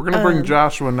 We're gonna bring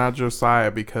Joshua, not Josiah,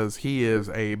 because he is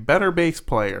a better bass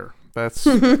player. That's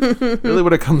really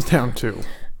what it comes down to.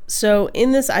 So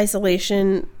in this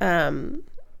isolation,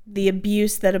 the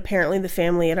abuse that apparently the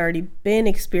family had already been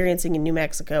experiencing in New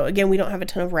Mexico, again, we don't have a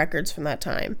ton of records from that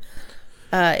time,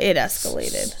 it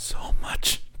escalated. So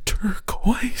much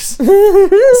turquoise.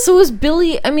 So was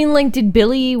Billy, I mean, like, did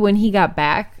Billy, when he got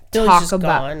back, Billy's talk just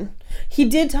about... gone. He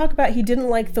did talk about he didn't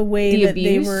like the way The that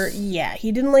abuse? they were. Yeah,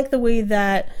 he didn't like the way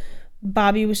that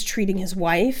Bobby was treating his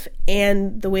wife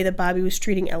and the way that Bobby was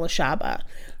treating Elishaba,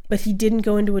 but he didn't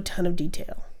go into a ton of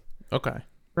detail. Okay.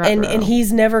 And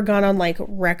he's never gone on like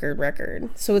record,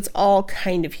 so it's all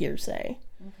kind of hearsay,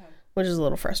 which is a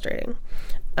little frustrating.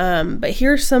 But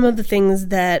here's some of the things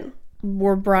that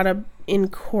were brought up in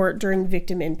court during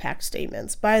victim impact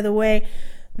statements. By the way,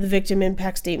 the victim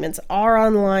impact statements are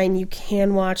online. You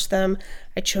can watch them.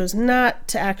 I chose not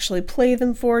to actually play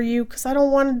them for you because I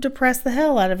don't want to depress the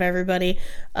hell out of everybody.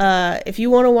 If you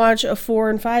want to watch a 4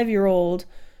 and 5-year-old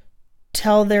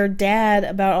tell their dad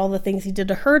about all the things he did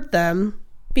to hurt them,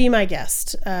 be my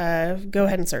guest. Go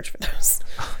ahead and search for those.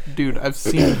 Dude, I've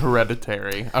seen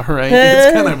Hereditary. All right,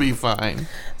 it's gonna be fine.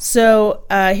 So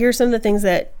here's some of the things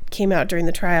that came out during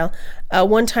the trial.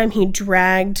 One time he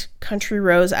dragged Country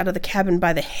Rose out of the cabin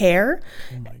by the hair,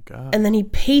 Oh my god. and then he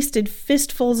pasted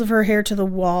fistfuls of her hair to the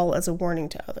wall as a warning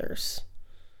to others.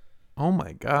 Oh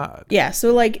my god. Yeah,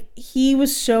 so like he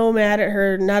was so mad at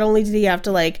her. Not only did he have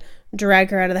to like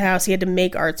drag her out of the house, he had to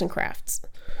make arts and crafts.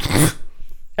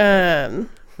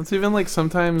 It's even like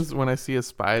sometimes when I see a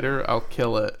spider, I'll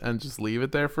kill it and just leave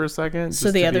it there for a second. So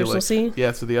just the to be others will like- see?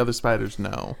 Yeah, so the other spiders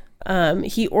know.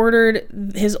 He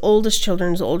ordered his oldest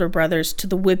children's older brothers to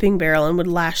the whipping barrel and would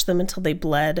lash them until they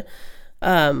bled.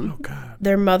 Oh god.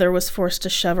 Their mother was forced to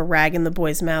shove a rag in the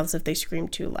boys' mouths if they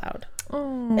screamed too loud.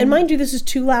 And mind you, this is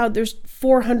too loud. There's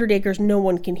 400 acres. No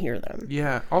one can hear them.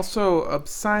 Yeah. Also, a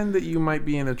sign that you might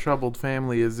be in a troubled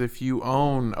family is if you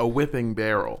own a whipping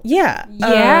barrel. Yeah.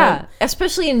 Yeah.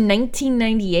 Especially in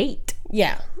 1998.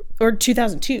 Yeah. Or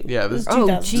 2002. Yeah, this- It was Oh,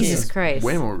 2002. Jesus Christ.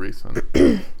 Way more recent.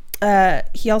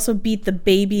 He also beat the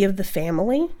baby of the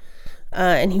family.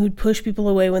 And he would push people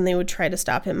away when they would try to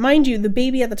stop him. Mind you, the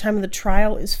baby at the time of the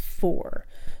trial is 4.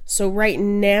 So right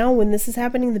now, when this is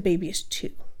happening, the baby is 2.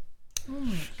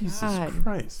 Jesus God.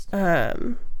 Christ.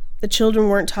 The children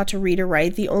weren't taught to read or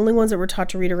write. The only ones that were taught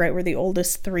to read or write were the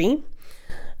oldest 3.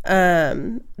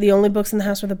 The only books in the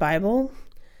house were the Bible.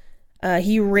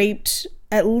 He raped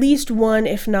at least one,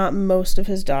 if not most, of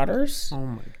his daughters. Oh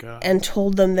my God. And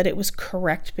told them that it was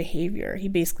correct behavior. He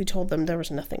basically told them there was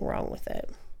nothing wrong with it.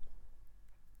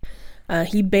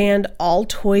 He banned all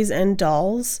toys and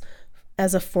dolls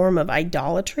as a form of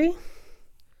idolatry.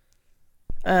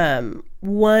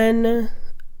 One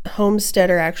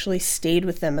homesteader actually stayed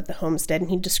with them at the homestead, and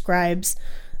he describes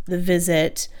the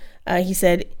visit. He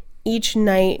said, each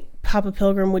night, Papa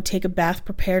Pilgrim would take a bath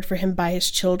prepared for him by his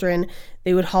children.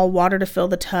 They would haul water to fill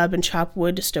the tub and chop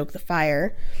wood to stoke the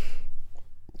fire.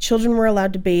 Children were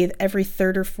allowed to bathe every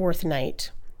 3rd or 4th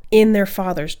night in their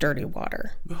father's dirty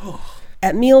water.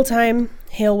 At mealtime,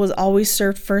 Hale was always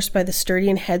served first by the sturdy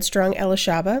and headstrong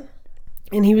Elishaba,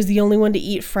 and he was the only one to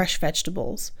eat fresh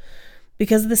vegetables.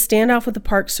 Because of the standoff with the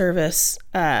Park Service,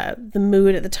 the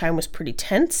mood at the time was pretty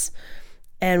tense.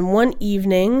 And one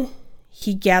evening,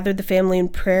 he gathered the family in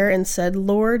prayer and said,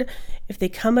 Lord, if they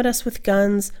come at us with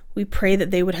guns, we pray that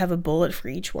they would have a bullet for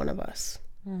each one of us.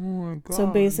 Oh my God. So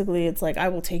basically, it's like, I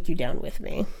will take you down with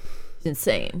me. It's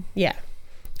insane. Yeah.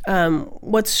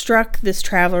 What struck this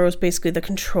traveler was basically the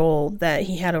control that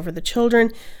he had over the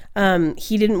children.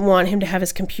 He didn't want him to have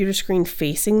his computer screen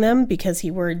facing them because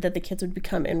he worried that the kids would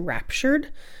become enraptured.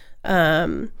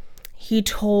 He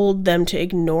told them to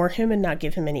ignore him and not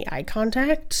give him any eye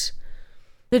contact.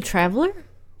 The Traveler?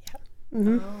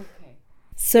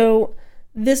 So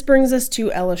this brings us to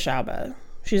Elishaba.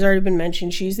 She's already been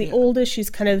mentioned. She's the oldest.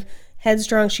 She's kind of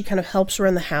headstrong. She kind of helps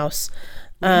run the house.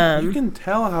 You can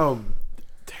tell how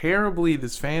terribly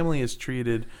this family is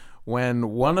treated when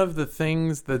one of the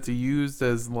things that's used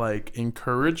as like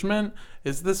encouragement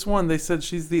is this one. They said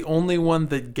she's the only one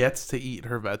that gets to eat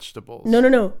her vegetables.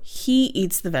 No. He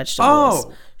eats the vegetables.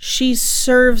 Oh. She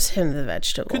serves him the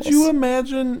vegetables. Could you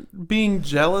imagine being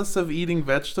jealous of eating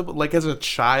vegetables like as a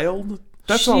child?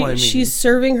 That's all I mean. She's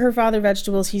serving her father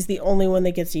vegetables. He's the only one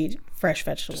that gets to eat fresh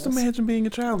vegetables. Just imagine being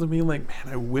a child and being like,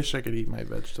 man, I wish I could eat my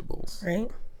vegetables. Right?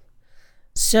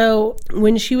 So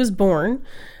when she was born,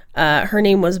 her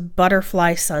name was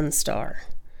Butterfly Sunstar.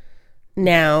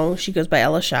 Now she goes by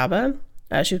Elishaba.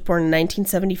 She was born in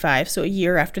 1975, so a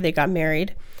year after they got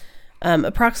married.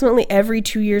 Approximately every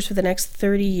 2 years for the next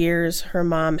 30 years, her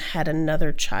mom had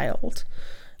another child,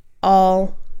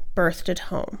 all birthed at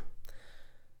home.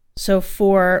 So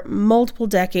for multiple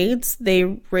decades, they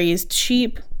raised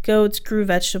sheep, goats, grew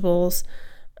vegetables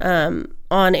on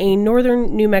a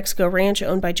northern New Mexico ranch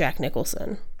owned by Jack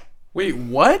Nicholson, Wait,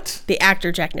 what? the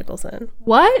actor Jack Nicholson.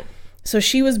 What? So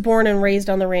she was born and raised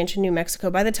on the ranch in New Mexico.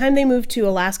 By the time they moved to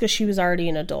Alaska, she was already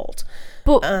an adult.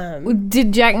 But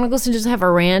did Jack Nicholson just have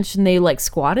a ranch and they like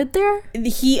squatted there?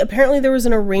 Apparently there was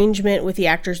an arrangement with the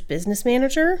actor's business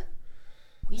manager.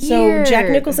 So Jack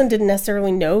Weird. Nicholson didn't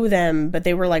necessarily know them, but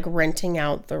they were like renting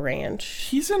out the ranch.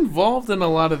 He's involved in a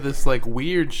lot of this like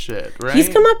weird shit, right? He's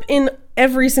come up in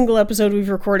every single episode we've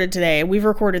recorded today. We've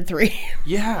recorded 3.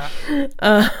 Yeah.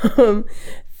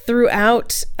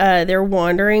 Throughout their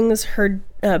wanderings, her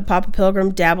Papa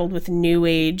Pilgrim dabbled with New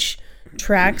Age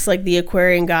tracks like the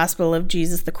Aquarian Gospel of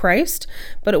Jesus the Christ,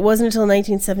 but it wasn't until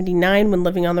 1979 when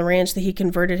living on the ranch that he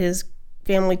converted his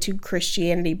family to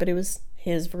Christianity, but it was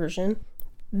his version.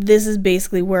 This is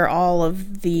basically where all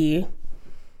of the,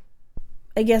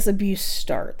 I guess, abuse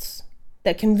starts.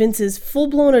 That convinces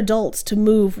full-blown adults to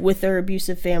move with their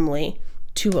abusive family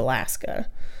to Alaska.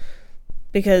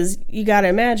 Because you gotta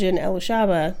imagine,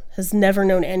 Elishaba has never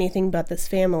known anything about this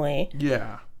family.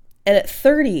 Yeah. And at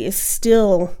 30 is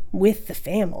still with the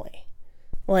family.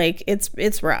 Like,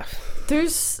 it's rough.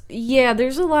 There's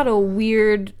a lot of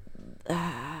weird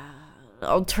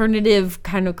alternative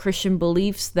kind of Christian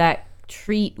beliefs that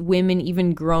treat women,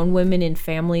 even grown women in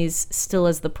families, still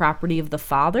as the property of the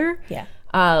father. Yeah.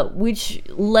 Which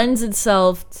lends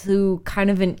itself to kind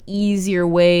of an easier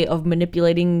way of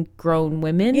manipulating grown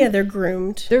women. Yeah, they're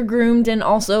groomed. They're groomed, and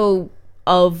also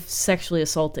of sexually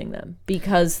assaulting them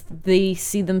because they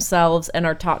see themselves and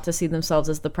are taught to see themselves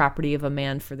as the property of a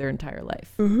man for their entire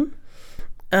life.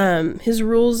 His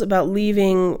rules about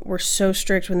leaving were so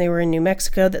strict when they were in New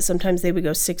Mexico that sometimes they would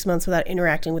go 6 months without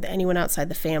interacting with anyone outside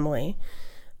the family,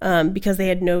 because they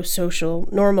had no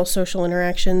normal social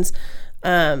interactions.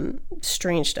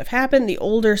 Strange stuff happened. The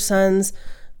older sons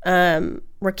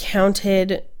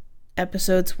recounted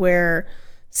episodes where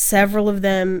several of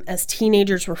them as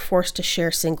teenagers were forced to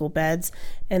share single beds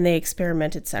and they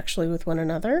experimented sexually with one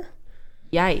another.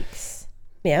 Yikes.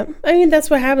 Yeah. I mean, that's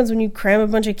what happens when you cram a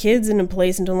bunch of kids in a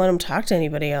place and don't let them talk to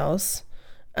anybody else.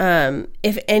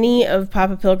 If any of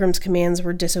Papa Pilgrim's commands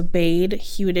were disobeyed,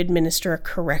 he would administer a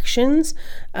correction.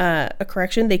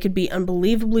 They could be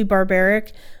unbelievably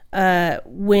barbaric.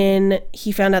 When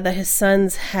he found out that his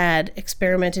sons had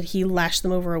experimented, he lashed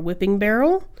them over a whipping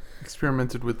barrel.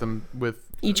 Experimented with them with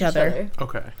Each other.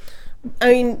 Okay.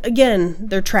 I mean, again,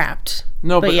 they're trapped.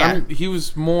 No, but yeah. he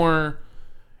was more.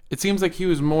 It seems like he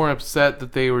was more upset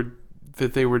that they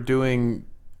were doing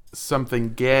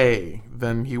something gay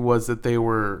than he was that they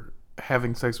were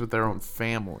having sex with their own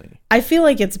family. I feel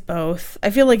like it's both. I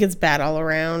feel like it's bad all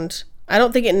around. I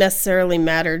don't think it necessarily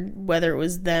mattered whether it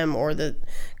was them or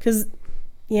because,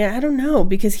 yeah, I don't know,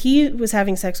 because he was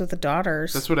having sex with the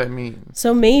daughters. That's what I mean.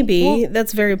 So maybe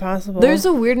that's very possible. There's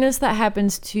a weirdness that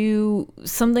happens to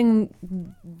something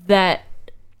that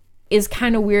is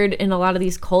kind of weird in a lot of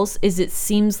these cults is it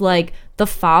seems like the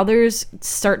fathers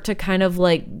start to kind of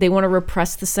like they want to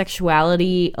repress the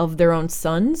sexuality of their own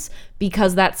sons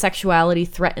because that sexuality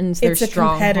threatens their It's a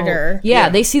stronghold. competitor. Yeah,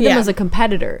 they see them Yeah. as a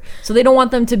competitor. So they don't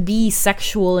want them to be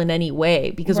sexual in any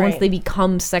way because once Right. they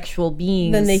become sexual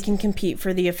beings, Then they can compete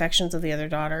for the affections of the other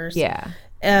daughters. Yeah.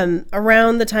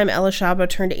 Around the time Elishaba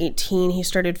turned 18, he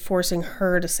started forcing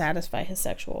her to satisfy his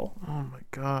sexual Oh my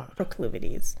god.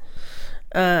 proclivities.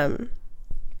 I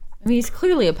mean, he's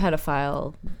clearly a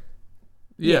pedophile.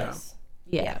 Yeah.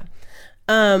 Yeah.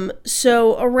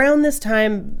 So around this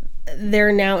time,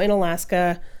 they're now in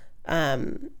Alaska.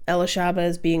 Elishaba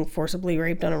is being forcibly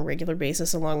raped on a regular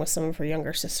basis along with some of her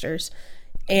younger sisters.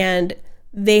 And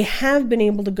they have been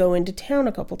able to go into town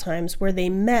a couple times where they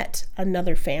met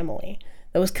another family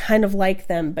that was kind of like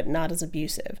them but not as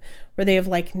abusive, where they have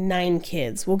like 9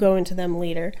 kids. We'll go into them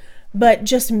later. But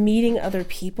just meeting other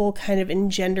people kind of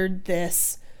engendered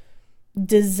this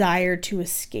desire to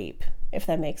escape, if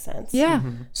that makes sense. Yeah.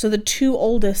 So the 2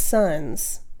 oldest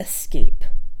sons escape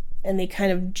and they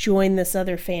kind of join this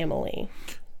other family.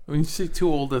 When you say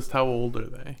 2 oldest, how old are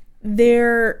they?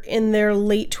 They're in their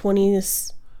late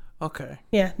 20s. Okay.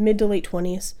 Yeah, mid to late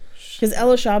 20s. Because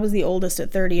Elishab is the oldest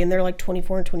at 30 and they're like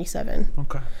 24 and 27.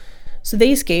 Okay. So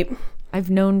they escape. I've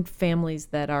known families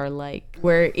that are like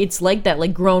where it's like that,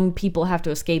 like grown people have to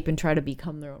escape and try to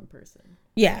become their own person.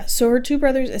 Yeah, so her 2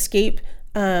 brothers escape.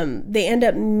 They end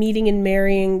up meeting and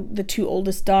marrying the 2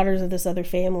 oldest daughters of this other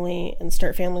family and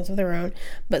start families of their own.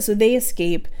 But so they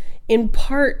escape in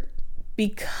part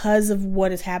because of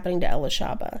what is happening to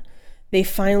Elishaba. They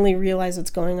finally realize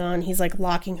what's going on. He's like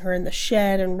locking her in the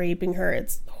shed and raping her.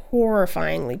 It's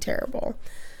horrifyingly terrible.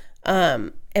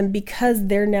 And because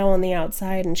they're now on the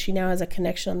outside and she now has a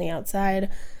connection on the outside,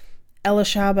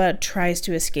 Elishaba tries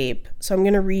to escape. So I'm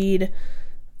going to read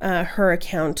her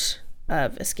account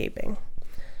of escaping.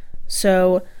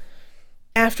 So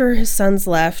after his sons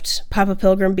left, Papa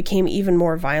Pilgrim became even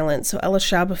more violent. So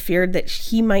Elishaba feared that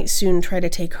he might soon try to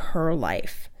take her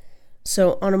life.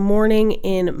 So on a morning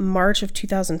in March of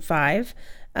 2005,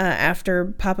 after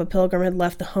Papa Pilgrim had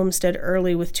left the homestead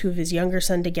early with 2 of his younger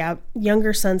sons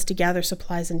to gather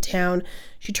supplies in town,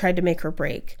 she tried to make her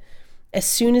break. As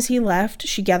soon as he left,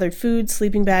 she gathered food,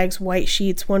 sleeping bags, white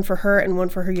sheets, one for her and one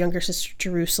for her younger sister,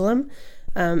 Jerusalem.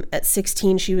 At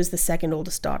 16, she was the second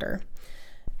oldest daughter.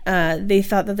 They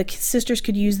thought that the sisters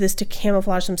could use this to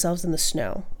camouflage themselves in the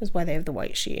snow, is why they have the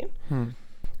white sheet.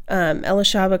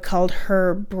 Elishaba called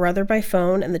her brother by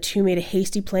phone, and the 2 made a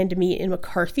hasty plan to meet in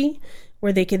McCarthy,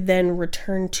 where they could then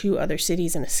return to other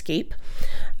cities and escape.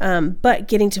 But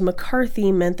getting to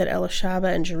McCarthy meant that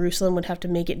Elishaba and Jerusalem would have to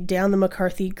make it down the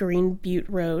McCarthy Green Butte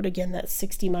Road, again, that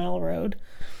 60-mile road,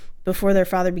 before their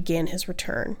father began his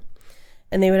return.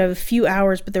 And they would have a few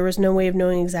hours, but there was no way of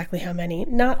knowing exactly how many.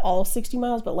 Not all 60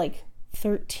 miles, but like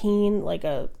 13, like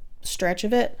a stretch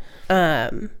of it.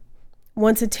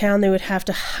 Once in town, they would have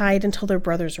to hide until their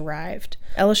brothers arrived.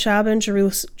 Elishaba and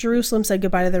Jerusalem said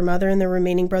goodbye to their mother and their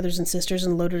remaining brothers and sisters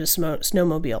and loaded a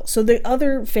snowmobile. So the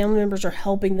other family members are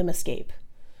helping them escape.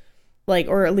 Like,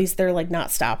 or at least they're like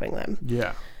not stopping them.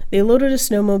 Yeah. They loaded a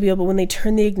snowmobile, but when they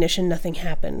turned the ignition, nothing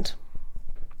happened.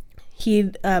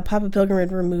 Papa Pilgrim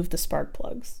had removed the spark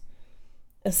plugs,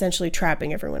 essentially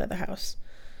trapping everyone at the house.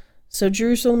 So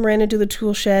Jerusalem ran into the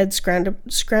tool shed,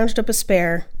 scrounged up a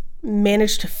spare,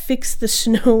 managed to fix the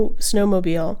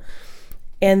snowmobile,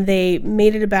 and they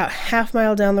made it about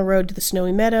half-mile down the road to the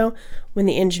snowy meadow when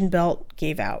the engine belt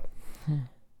gave out.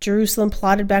 Jerusalem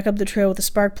plodded back up the trail with a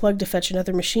spark plug to fetch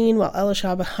another machine, while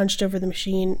Elishaba hunched over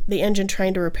the engine,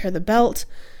 trying to repair the belt.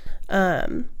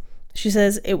 She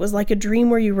says, it was like a dream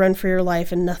where you run for your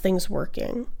life and nothing's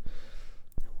working,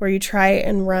 where you try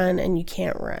and run and you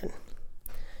can't run.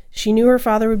 She knew her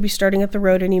father would be starting up the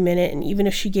road any minute, and even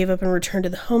if she gave up and returned to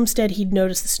the homestead, he'd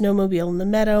notice the snowmobile in the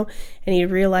meadow, and he'd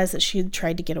realize that she had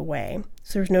tried to get away.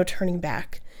 So there was no turning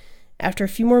back. After a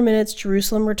few more minutes,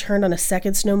 Jerusalem returned on a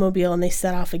second snowmobile, and they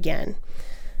set off again.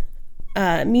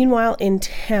 Meanwhile, in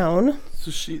town...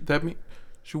 So she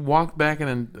walked back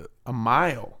in a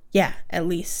mile. Yeah, at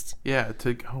least. Yeah,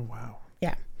 oh, wow.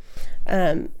 Yeah.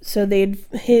 So they'd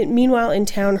hit... Meanwhile, in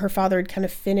town, her father had kind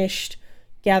of finished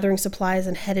gathering supplies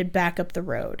and headed back up the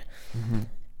road. Mm-hmm.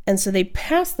 And so they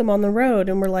passed them on the road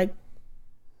and were like,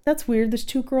 that's weird, there's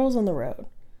two girls on the road.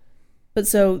 But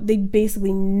so they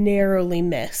basically narrowly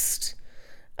missed.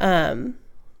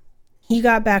 He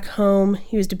got back home.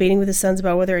 He was debating with his sons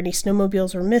about whether any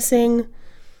snowmobiles were missing.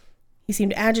 He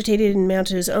seemed agitated and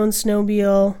mounted his own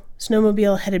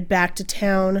snowmobile, headed back to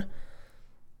town.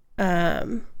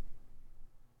 When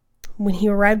he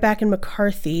arrived back in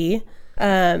McCarthy,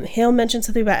 Hale mentioned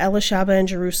something about Elishaba and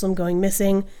Jerusalem going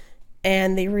missing,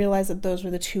 and they realized that those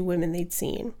were the two women they'd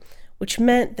seen, which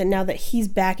meant that now that he's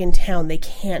back in town, they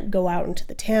can't go out into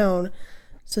the town.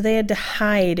 So they had to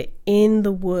hide in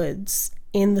the woods,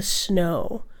 in the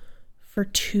snow, for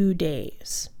 2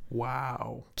 days.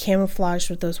 Wow. Camouflaged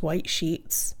with those white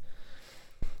sheets.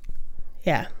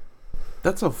 Yeah.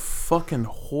 That's a fucking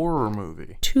horror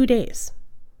movie. 2 days.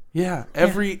 Yeah.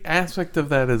 Every aspect of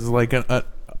that is like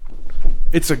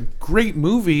it's a great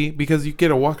movie because you get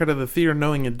to walk out of the theater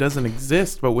knowing it doesn't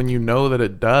exist, but when you know that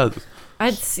it does.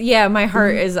 My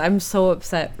heart is, I'm so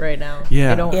upset right now.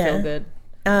 Yeah. I don't feel good.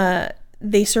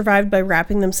 They survived by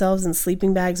wrapping themselves in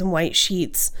sleeping bags and white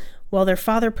sheets while their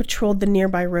father patrolled the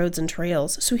nearby roads and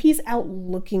trails. So he's out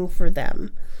looking for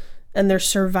them, and they're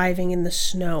surviving in the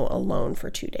snow alone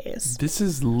for 2 days. This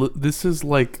is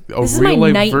like a real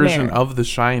life version of The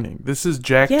Shining. This is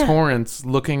Jack Torrance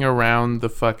looking around the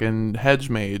fucking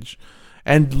hedge mage.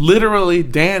 And literally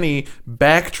Danny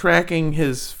backtracking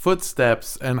his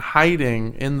footsteps and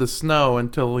hiding in the snow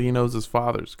until he knows his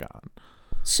father's gone.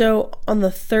 So on the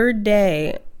third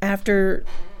day, after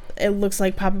it looks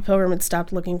like Papa Pilgrim had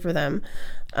stopped looking for them,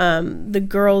 the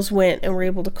girls went and were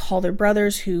able to call their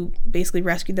brothers, who basically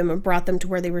rescued them and brought them to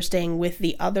where they were staying with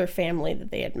the other family that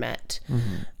they had met.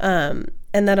 Mm-hmm.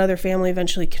 And that other family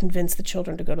eventually convinced the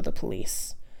children to go to the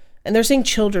police. And they're saying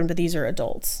children, but these are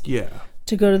adults. Yeah.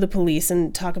 To go to the police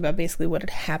and talk about basically what had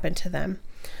happened to them.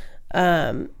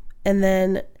 And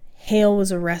then Hale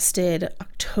was arrested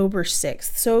October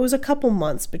 6th. So it was a couple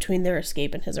months between their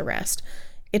escape and his arrest.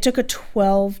 It took a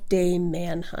 12-day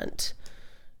manhunt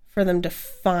for them to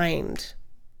find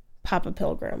Papa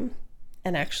Pilgrim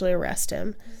and actually arrest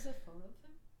him. Is this a photo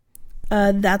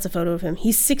of him? That's a photo of him.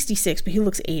 He's 66, but he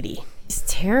looks 80. He's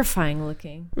terrifying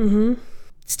looking. Mm-hmm.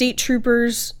 State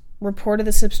troopers reported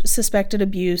the suspected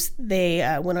abuse. They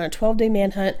went on a 12-day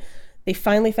manhunt. They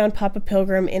finally found Papa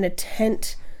Pilgrim in a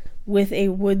tent with a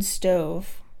wood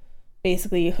stove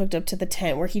basically hooked up to the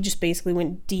tent, where he just basically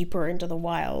went deeper into the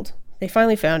wild. They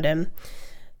finally found him.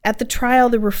 At the trial,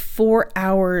 there were 4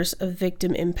 hours of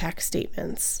victim impact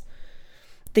statements.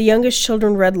 The youngest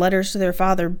children read letters to their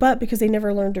father, but because they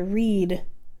never learned to read,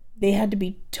 they had to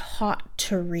be taught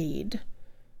to read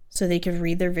so they could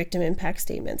read their victim impact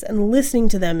statements. And listening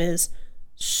to them is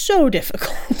so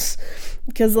difficult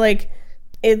because, like,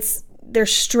 they're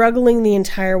struggling the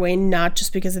entire way, not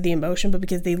just because of the emotion, but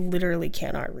because they literally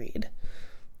cannot read.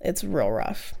 It's real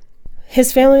rough.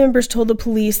 His family members told the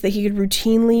police that he had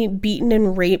routinely beaten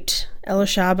and raped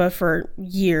Elishaba for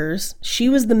years. She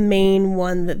was the main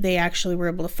one that they actually were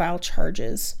able to file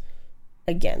charges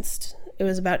against. It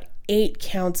was about 8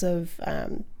 counts of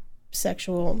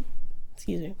sexual...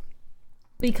 Excuse me.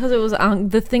 Because it was on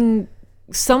the thing...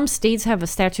 Some states have a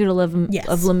statute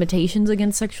of limitations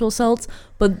against sexual assaults,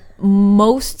 but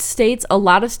most states, a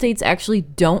lot of states actually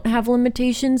don't have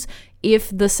limitations if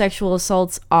the sexual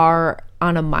assaults are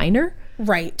on a minor.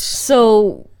 Right.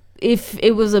 So if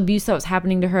it was abuse that was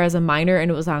happening to her as a minor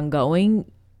and it was ongoing,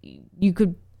 you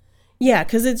could... Yeah,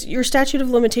 because it's your statute of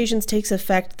limitations takes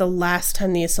effect the last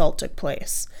time the assault took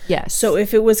place. Yes. So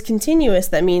if it was continuous,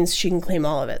 that means she can claim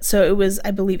all of it. So it was,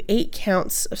 I believe, 8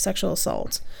 counts of sexual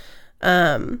assault.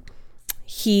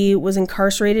 He was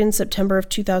incarcerated in September of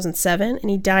 2007, and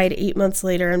he died 8 months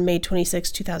later on May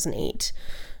 26, 2008.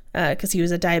 because he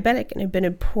was a diabetic and had been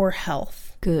in poor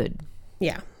health. Good.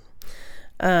 Yeah.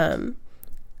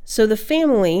 So the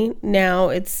family now,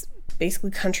 it's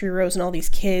basically country roads and all these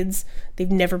kids.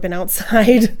 They've never been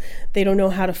outside. They don't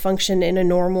know how to function in a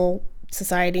normal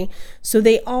society. So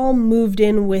they all moved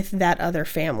in with that other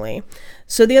family.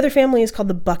 So the other family is called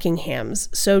the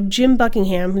Buckinghams. So Jim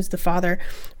Buckingham, who's the father,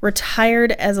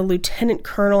 retired as a lieutenant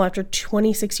colonel after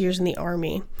 26 years in the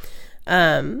Army,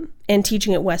 and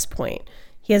teaching at West Point.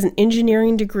 He has an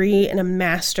engineering degree and a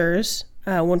master's,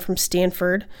 one from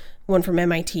Stanford, one from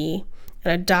MIT,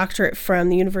 and a doctorate from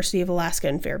the University of Alaska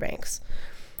in Fairbanks.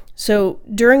 So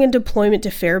during a deployment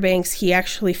to Fairbanks, he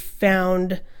actually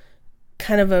found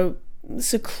kind of a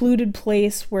secluded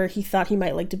place where he thought he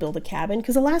might like to build a cabin,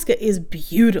 because Alaska is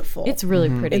beautiful. It's really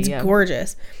pretty. It's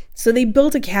gorgeous. So they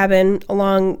built a cabin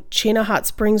along Chena Hot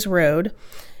Springs Road,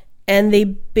 and they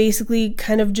basically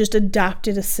kind of just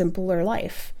adopted a simpler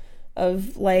life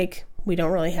of like, we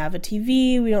don't really have a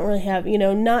TV, we don't really have,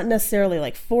 not necessarily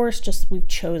like forced, just we've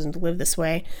chosen to live this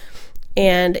way.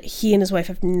 And he and his wife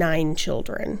have 9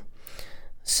 children.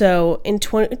 So in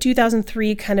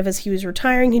 2003, kind of as he was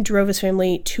retiring, he drove his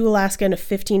family to Alaska in a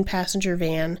 15-passenger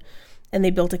van, and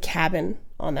they built a cabin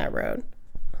on that road.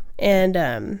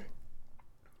 And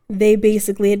they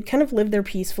basically had kind of lived there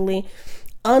peacefully.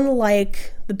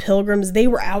 Unlike the Pilgrims, they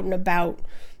were out and about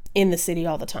in the city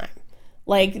all the time.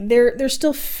 Like, they're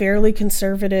still fairly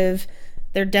conservative.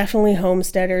 They're definitely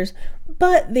homesteaders,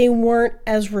 but they weren't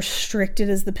as restricted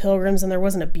as the Pilgrims, and there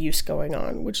wasn't abuse going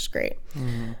on, which is great.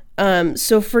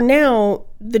 So for now,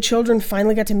 the children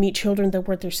finally got to meet children that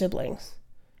weren't their siblings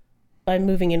by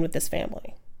moving in with this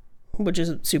family, which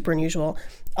is super unusual.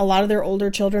 A lot of their older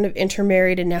children have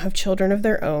intermarried and now have children of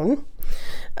their own.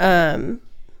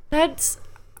 That's...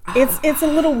 It's a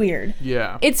little weird.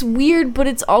 Yeah. It's weird, but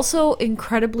it's also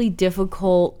incredibly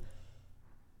difficult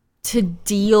to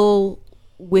deal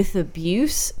with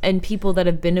abuse and people that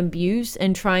have been abused,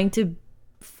 and trying to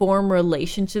form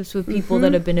relationships with people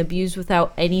that have been abused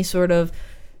without any sort of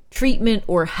treatment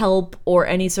or help or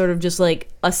any sort of just like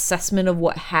assessment of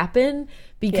what happened,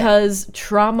 because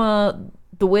trauma,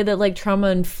 the way that like trauma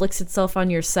inflicts itself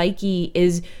on your psyche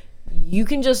is you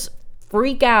can just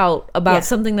freak out about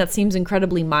something that seems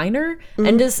incredibly minor,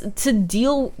 and just to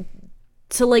deal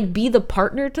to like be the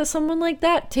partner to someone like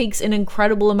that takes an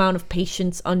incredible amount of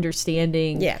patience,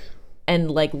 understanding,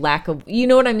 and like lack of, you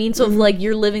know what I mean? So if like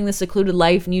you're living the secluded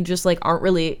life and you just like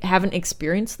haven't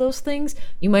experienced those things,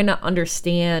 you might not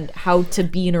understand how to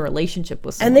be in a relationship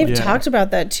with someone. And they've talked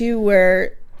about that too,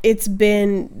 where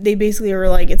they basically were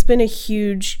like, it's been a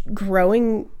huge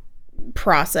growing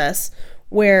process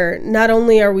where not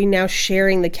only are we now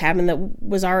sharing the cabin that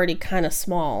was already kind of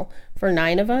small for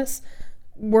 9 of us,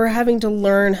 we're having to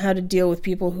learn how to deal with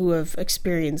people who have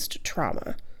experienced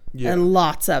trauma and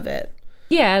lots of it.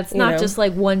 Yeah, it's not just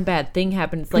like one bad thing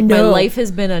happened. It's like, my life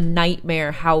has been a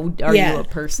nightmare. How are you a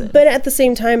person? But at the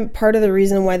same time, part of the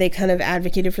reason why they kind of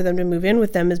advocated for them to move in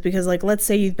with them is because, like, let's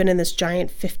say you've been in this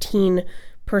giant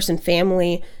 15-person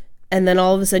family, and then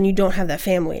all of a sudden you don't have that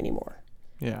family anymore.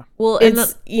 Yeah. Well,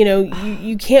 it's,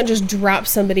 you can't just drop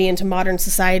somebody into modern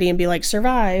society and be like,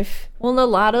 survive. Well, a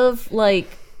lot of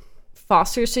like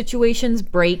foster situations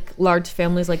break large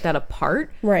families like that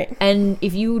apart. Right. And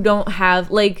if you don't have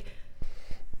like,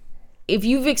 if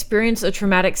you've experienced a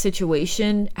traumatic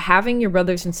situation, having your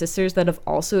brothers and sisters that have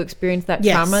also experienced that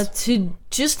trauma to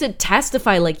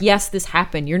testify like, yes, this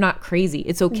happened. You're not crazy.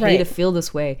 It's okay to feel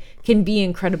this way, can be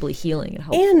incredibly healing and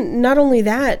helpful. And not only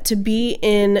that, to be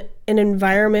in an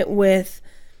environment with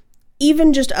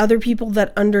even just other people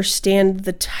that understand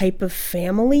the type of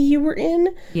family you were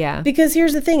in. Yeah. Because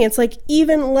here's the thing. It's like,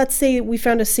 even let's say we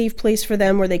found a safe place for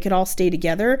them where they could all stay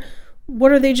together.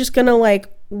 What are they just going to like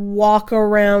walk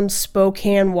around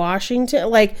Spokane, Washington?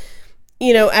 Like,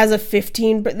 as a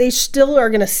 15, but they still are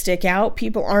going to stick out.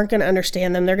 People aren't going to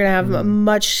understand them. They're going to have a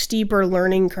much steeper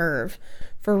learning curve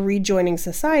for rejoining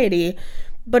society.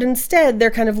 But instead, they're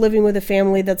kind of living with a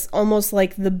family that's almost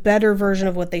like the better version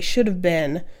of what they should have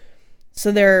been.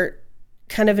 So they're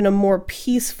kind of in a more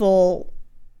peaceful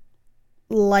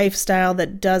lifestyle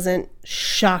that doesn't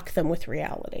shock them with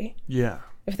reality. Yeah.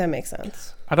 If that makes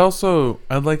sense. I'd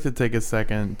like to take a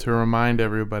second to remind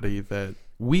everybody that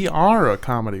we are a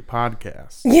comedy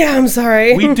podcast. Yeah, I'm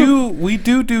sorry. We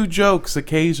do jokes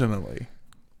occasionally.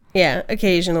 Yeah,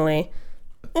 occasionally.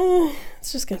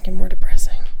 It's just gonna get more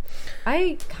depressing.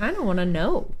 I kind of want to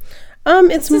know.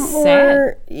 It's more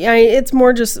sad. Yeah, it's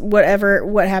more just what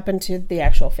happened to the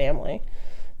actual family,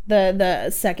 the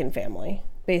second family,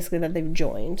 basically, that they've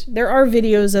joined. There are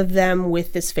videos of them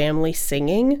with this family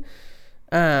singing,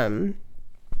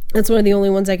 That's one of the only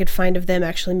ones I could find of them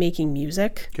actually making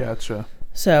music. Gotcha.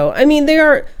 So, I mean, they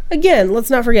are, again, let's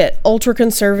not forget, ultra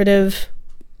conservative,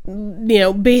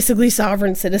 basically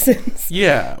sovereign citizens.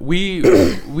 Yeah,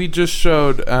 we just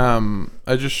showed.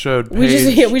 I just showed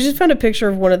Paige We just found a picture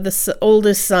of one of the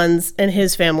oldest sons and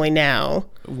his family now.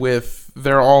 with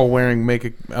they're all wearing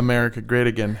 "Make America Great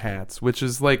Again" hats, which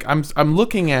is like I'm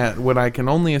looking at what I can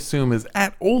only assume is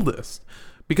at oldest,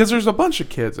 because there's a bunch of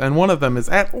kids and one of them is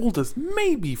at oldest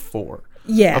maybe 4.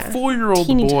 Yeah. A 4-year-old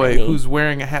Teeny boy tiny. who's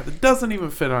wearing a hat that doesn't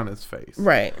even fit on his face.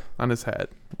 Right. On his head.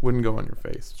 Wouldn't go on your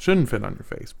face. Shouldn't fit on your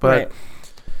face. But Right.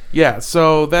 yeah,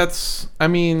 so that's, I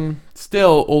mean,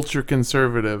 still ultra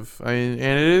conservative. And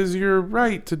it is your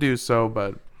right to do so,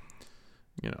 but,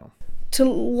 To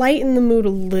lighten the mood a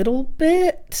little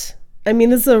bit, I mean,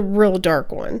 this is a real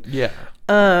dark one. yeah.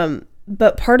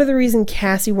 But part of the reason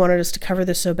Cassie wanted us to cover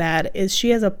this so bad is she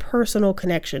has a personal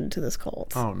connection to this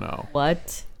cult. Oh, no.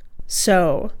 What?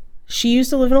 So, she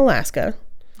used to live in Alaska.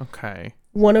 Okay.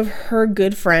 One of her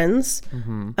good friends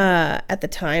at the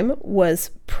time was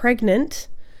pregnant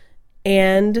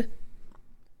and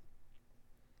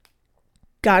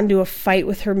got into a fight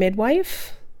with her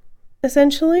midwife,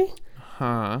 essentially,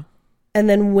 Huh. and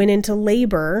then went into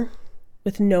labor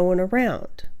with no one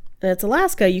around. And it's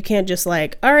Alaska. You can't just all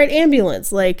right,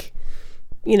 ambulance.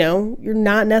 You're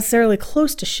not necessarily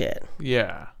close to shit.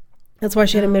 Yeah. That's why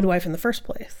she had a midwife in the first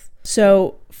place.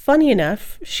 So, funny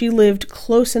enough, she lived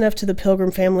close enough to the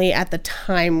Pilgrim family at the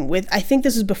time I think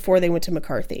this is before they went to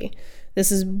McCarthy.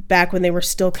 This is back when they were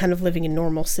still kind of living in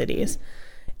normal cities.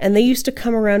 And they used to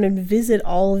come around and visit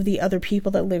all of the other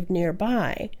people that lived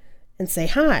nearby and say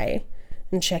hi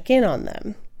and check in on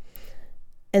them.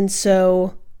 And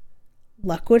so,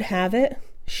 luck would have it,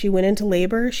 she went into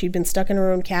labor. She'd been stuck in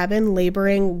her own cabin,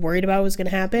 laboring, worried about what was going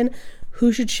to happen.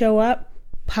 Who should show up?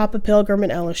 Papa Pilgrim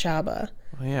and Elishaba.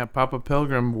 Well, yeah, Papa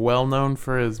Pilgrim, well known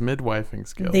for his midwifing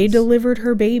skills. They delivered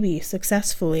her baby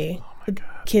successfully. Oh my God.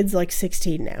 The kid's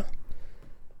 16 now.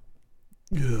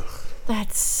 Ugh.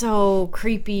 That's so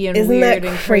creepy and Isn't weird that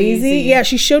and crazy? crazy. Yeah,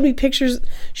 she showed me pictures.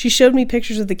 She showed me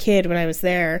pictures of the kid when I was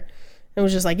there, and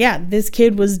was just this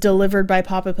kid was delivered by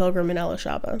Papa Pilgrim and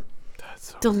Elishaba.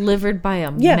 That's so Delivered by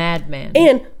a Yeah. madman.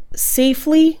 And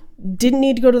safely, didn't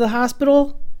need to go to the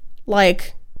hospital.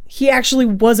 He actually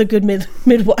was a good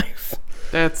midwife.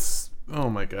 That's, oh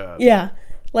my God. Yeah.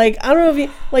 I don't know if you,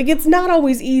 it's not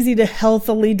always easy to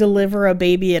healthily deliver a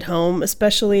baby at home,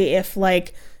 especially if,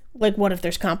 what if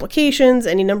there's complications,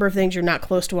 any number of things, you're not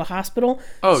close to a hospital.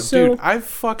 Oh, So- dude, I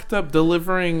fucked up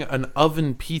delivering an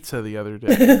oven pizza the other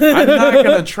day. I'm not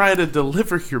going to try to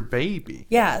deliver your baby.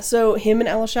 Yeah, so him and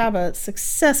Elishaba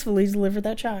successfully delivered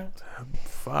that child.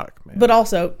 Fuck, man. But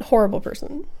also, horrible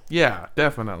person. Yeah,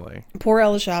 definitely. Poor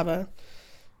Elishaba.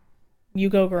 You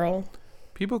go, girl.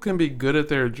 People can be good at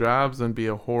their jobs and be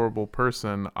a horrible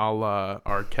person, a la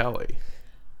R. Kelly.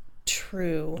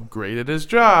 True. Great at his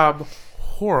job,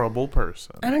 horrible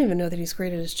person. I don't even know that he's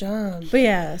great at his job. But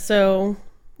yeah, so,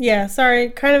 yeah, sorry,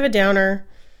 kind of a downer.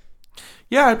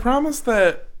 Yeah, I promised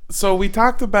that. So we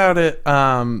talked about it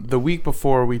the week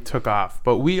before we took off,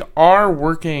 but we are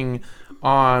working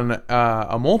on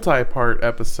a multi-part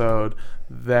episode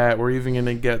that we're even going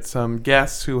to get some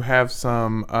guests who have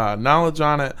some knowledge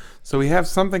on it. So we have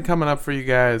something coming up for you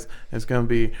guys. It's going to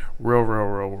be real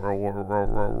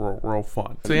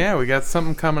fun. So yeah, we got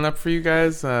something coming up for you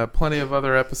guys. Plenty of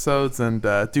other episodes. And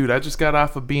dude, I just got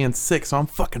off of being sick, so I'm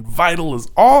fucking vital as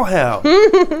all hell.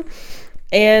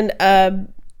 And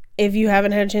if you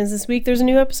haven't had a chance this week, there's a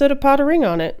new episode of Pot a Ring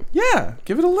on it. Yeah,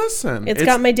 give it a listen. It's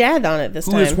got my dad on it this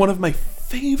who is time. one of my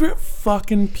favorite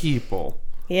fucking people.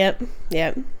 Yep.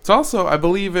 It's also, I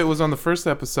believe it was on the first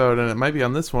episode, and it might be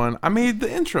on this one. I made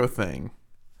the intro thing.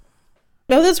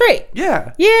 Oh, that's right.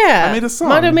 Yeah. Yeah. I made a song.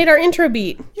 Mondo made our intro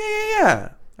beat. Yeah.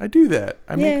 I do that.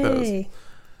 I make those. Yay.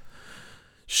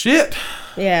 Shit.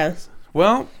 Yeah.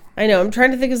 Well, I know. I'm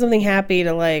trying to think of something happy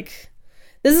to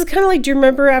This is kind of do you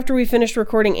remember after we finished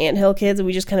recording Anthill Kids and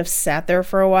we just kind of sat there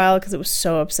for a while because it was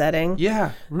so upsetting?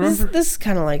 yeah. Remember? This is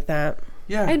kind of like that.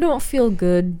 Yeah. I don't feel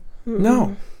good.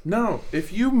 No.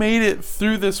 If you made it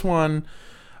through this one,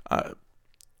 I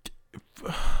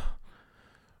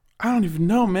don't even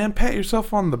know, man. Pat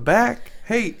yourself on the back.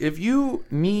 Hey, if you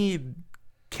need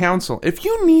counsel, if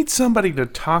you need somebody to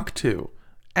talk to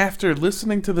after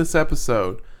listening to this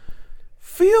episode,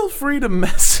 feel free to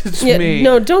message me.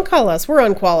 No, don't call us. We're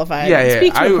unqualified. Yeah.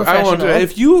 Speak to a I professional.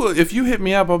 won't. If you hit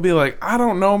me up, I'll be like, I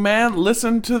don't know, man.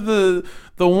 Listen to the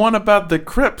one about the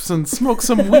Crips and smoke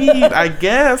some weed, I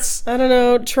guess. I don't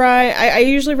know. Try. I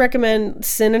usually recommend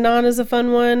Synanon is a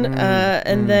fun one,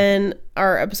 and then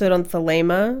our episode on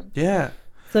Thelema. Yeah.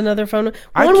 It's another fun one.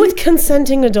 I One with keep-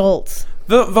 consenting adults.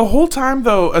 The whole time,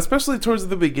 though, especially towards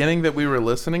the beginning that we were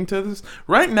listening to this,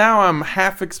 right now I'm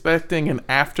half expecting an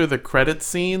after the credits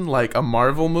scene, like a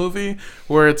Marvel movie,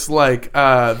 where it's like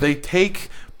they take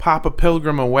Papa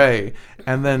Pilgrim away,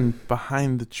 and then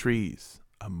behind the trees,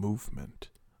 a movement.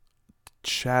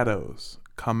 Shadows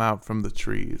come out from the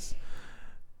trees.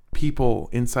 People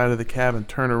inside of the cabin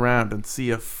turn around and see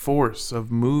a force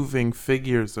of moving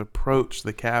figures approach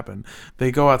the cabin. They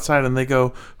go outside and they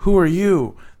go, "Who are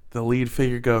you?" The lead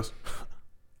figure goes,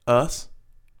 "Us?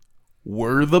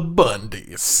 We're the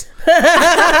Bundys."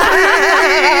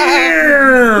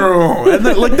 And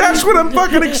then, like, that's what I'm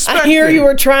fucking expecting. I hear you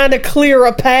were trying to clear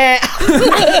a path.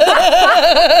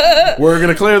 We're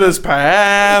gonna clear this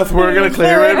path. We're gonna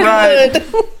clear it right.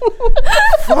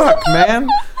 Fuck, man.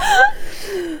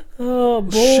 Oh,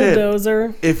 Shit.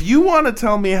 bulldozer. If you want to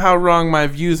tell me how wrong my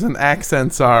views and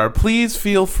accents are, please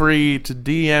feel free to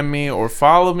DM me or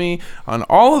follow me on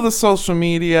all of the social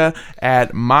media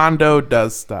at Mondo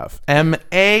Does Stuff.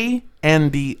 MANDO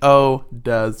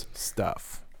Does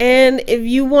Stuff. And if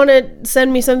you want to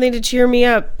send me something to cheer me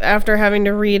up after having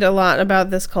to read a lot about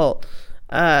this cult,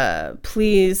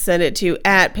 please send it to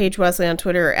 @Paige Wesley on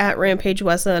Twitter or @Rampage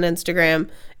Wesley on Instagram.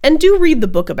 And do read the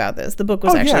book about this. The book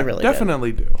was actually really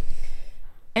definitely do.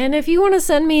 And if you want to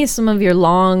send me some of your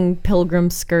long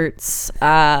pilgrim skirts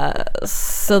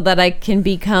so that I can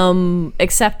become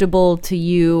acceptable to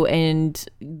you and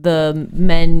the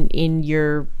men in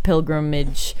your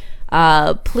pilgrimage,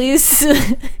 please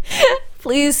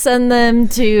please send them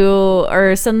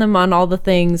on all the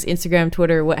things, Instagram,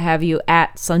 Twitter, what have you,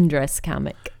 @Sundress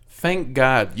Comic. Thank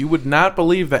God. You would not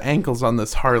believe the ankles on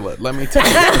this harlot, let me tell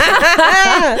you.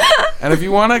 And if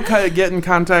you want to get in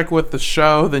contact with the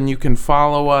show, then you can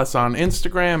follow us on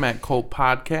Instagram @Cult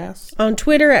Podcast. On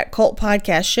Twitter @Cult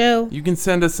Podcast Show. You can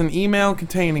send us an email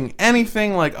containing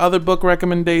anything like other book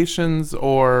recommendations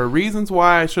or reasons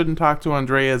why I shouldn't talk to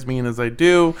Andrea as mean as I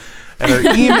do. At our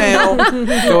email,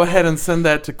 go ahead and send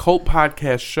that to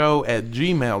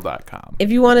cultpodcastshow@gmail.com. If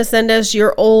you want to send us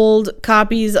your old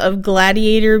copies of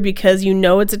Gladiator because you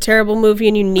know it's a terrible movie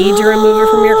and you need to remove it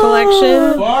from your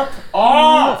collection, Fuck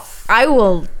off! I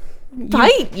will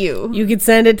fight you. you could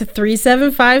send it to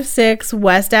 3756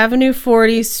 West Avenue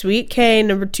 40, Suite K,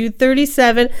 number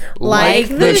 237, like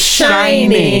The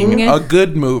Shining, A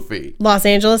good movie. Los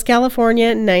Angeles,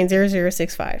 California,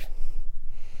 90065.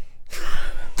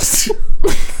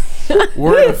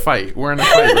 We're in a fight. Right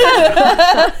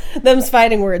now. Them's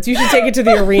fighting words. You should take it to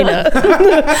the arena.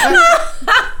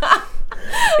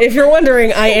 If you're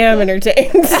wondering, I am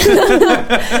entertained.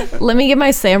 Let me get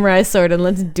my samurai sword and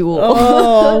let's duel. Oh,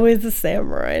 always a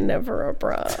samurai, never a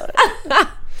bride.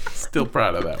 Still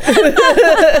proud of that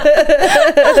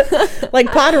one.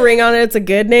 Like pottering on it's a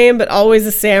good name, but always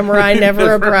a samurai,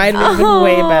 never a bride would have been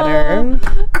way better.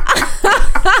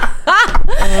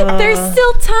 There's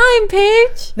still time,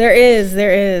 Paige. There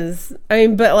is. I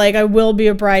mean, but like, I will be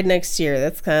a bride next year.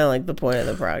 That's kind of like the point of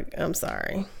the project. I'm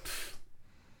sorry.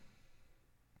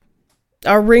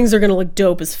 Our rings are gonna look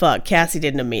dope as fuck. Cassie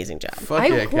did an amazing job. Fuck I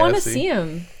yeah, want to Cassie. see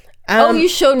him. You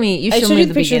showed me. You I showed showed me you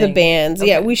the the picture of the beginning. bands.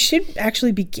 Yeah, we should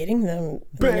actually be getting them in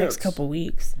the next Bands. couple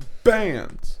weeks.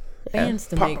 Bands. Bands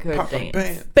to make her Papa dance.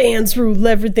 Band. Bands rule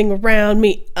everything around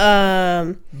me.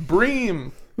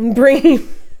 Bream. Bring.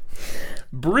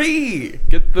 Brie.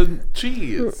 Get the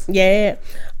cheese. Yeah.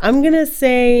 I'm gonna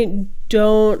say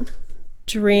don't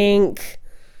drink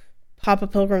Papa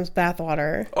Pilgrim's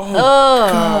bathwater. Oh,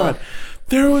 God.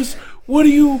 There was... What do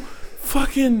you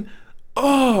fucking...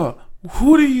 Oh,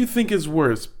 who do you think is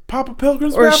worse? Papa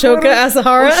Pilgrim's Or bathwater? Shoko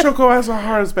Asahara? Or Shoko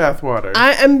Asahara's bathwater?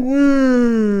 I am...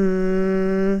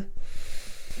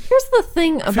 Here's the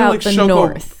thing I feel about like the Shoko,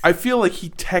 North. I feel like he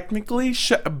technically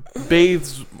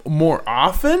bathes more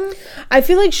often. I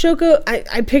feel like Shoko...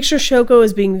 I picture Shoko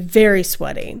as being very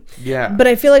sweaty. Yeah. But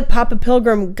I feel like Papa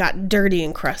Pilgrim got dirty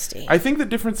and crusty. I think the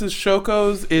difference is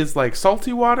Shoko's is like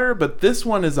salty water, but this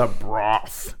one is a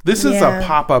broth. This is Yeah. a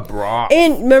Papa broth.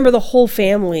 And remember the whole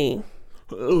family.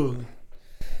 Ugh.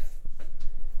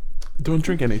 Don't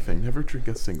drink anything. Never drink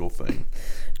a single thing.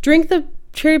 Drink the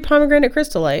cherry pomegranate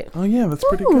crystal light. Oh yeah, that's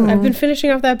pretty good. I've been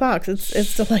finishing off that box.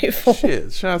 It's delightful.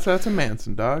 Shit, shouts out to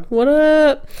Manson, dog. What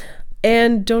up?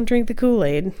 And don't drink the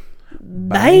Kool-Aid.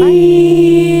 Bye.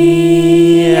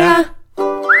 Yeah.